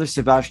 Robert, brother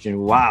Sebastian.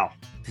 Wow.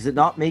 Does it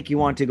not make you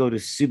want to go to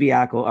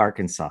Subiaco,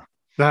 Arkansas?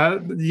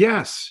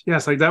 Yes.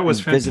 Like that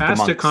was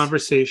fantastic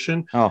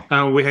conversation.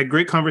 We had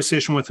great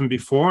conversation with him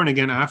before. And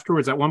again,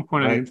 afterwards, at one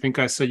point, I think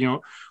I said,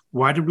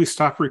 why did we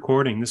stop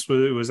recording?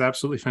 It was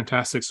absolutely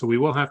fantastic. So we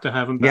will have to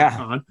have him back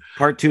on.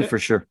 Part 2 for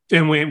sure.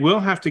 And we will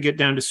have to get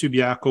down to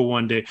Subiaco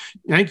one day.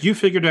 I think you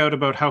figured out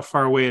about how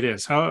far away it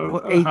is.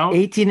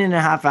 18 and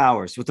a half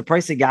hours. With the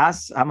price of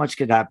gas, how much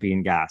could that be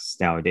in gas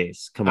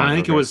nowadays? Come on. I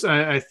think it was,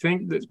 I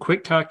think the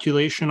quick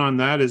calculation on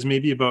that is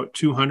maybe about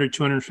 $200,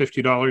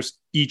 $250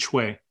 each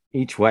way.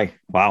 Each way.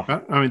 Wow.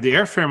 I mean, the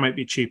airfare might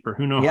be cheaper.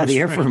 Who knows? Yeah, the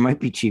airfare might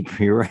be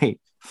cheaper. You're right.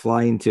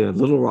 Flying to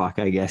Little Rock,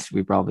 I guess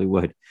we probably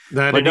would.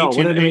 That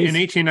in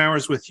 18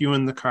 hours with you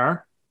in the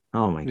car.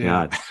 Oh my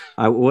God.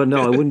 It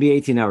wouldn't be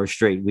 18 hours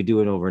straight. We do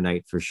it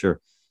overnight for sure.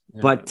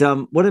 Yeah. But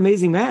what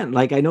amazing man.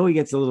 Like, I know he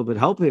gets a little bit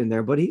help in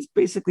there, but he's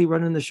basically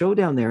running the show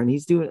down there, and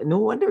he's doing, no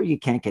wonder you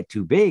can't get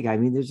too big. I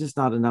mean, there's just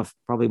not enough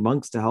probably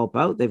monks to help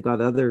out. They've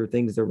got other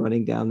things they're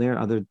running down there,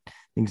 other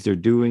things they're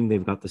doing.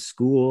 They've got the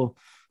school.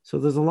 So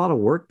there's a lot of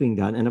work being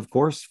done. And of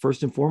course,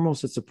 first and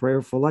foremost, it's a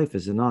prayerful life,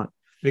 is it not?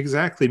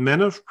 Exactly.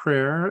 Men of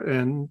prayer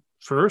and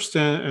first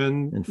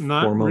and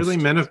not foremost. Really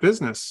men of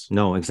business.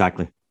 No,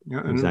 exactly.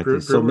 Yeah,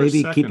 exactly. So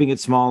maybe keeping it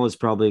small is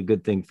probably a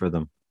good thing for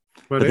them.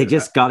 But they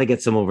just got to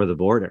get some over the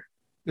border.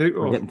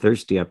 We're getting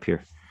thirsty up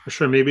here. For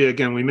sure. Maybe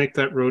again, we make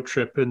that road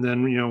trip and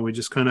then, we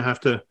just kind of have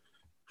to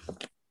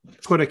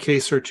put a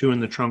case or two in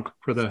the trunk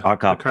for the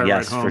car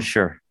ride home. For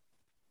sure.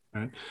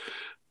 Right.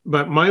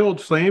 But my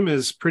old flame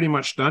is pretty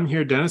much done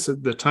here, Dennis.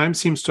 The time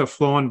seems to have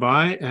flown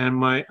by and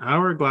my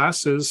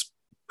hourglass is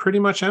pretty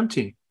much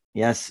empty.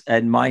 Yes,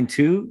 and mine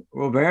too,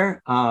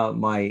 Robert.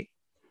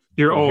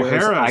 Your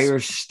O'Hara's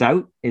Irish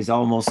Stout is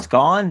almost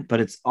gone, but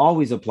it's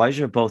always a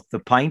pleasure, both the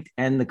pint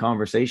and the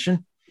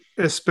conversation.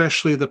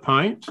 Especially the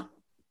pint.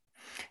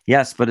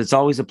 Yes, but it's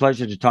always a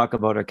pleasure to talk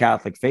about our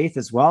Catholic faith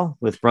as well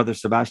with Brother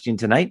Sebastian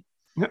tonight.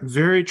 Yeah,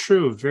 very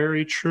true,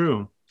 very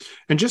true.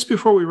 And just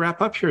before we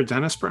wrap up here,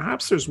 Dennis,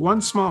 perhaps there's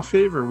one small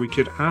favor we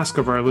could ask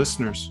of our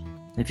listeners.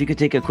 If you could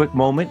take a quick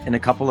moment and a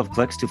couple of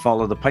clicks to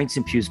follow the Pints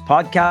and Pews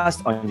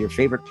podcast on your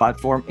favorite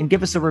platform and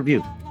give us a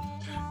review.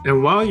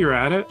 And while you're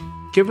at it,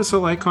 give us a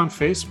like on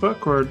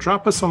Facebook or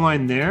drop us a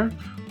line there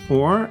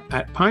or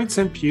at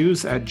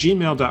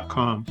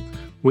pintsandpews@gmail.com.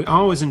 We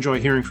always enjoy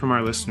hearing from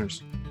our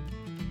listeners.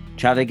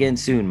 Chat again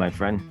soon, my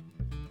friend.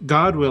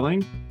 God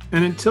willing.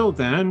 And until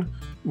then,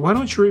 why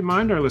don't you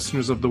remind our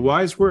listeners of the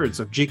wise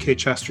words of G.K.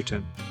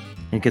 Chesterton?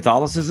 In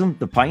Catholicism,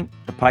 the pint,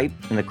 the pipe,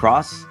 and the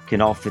cross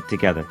can all fit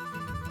together.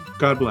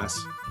 God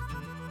bless.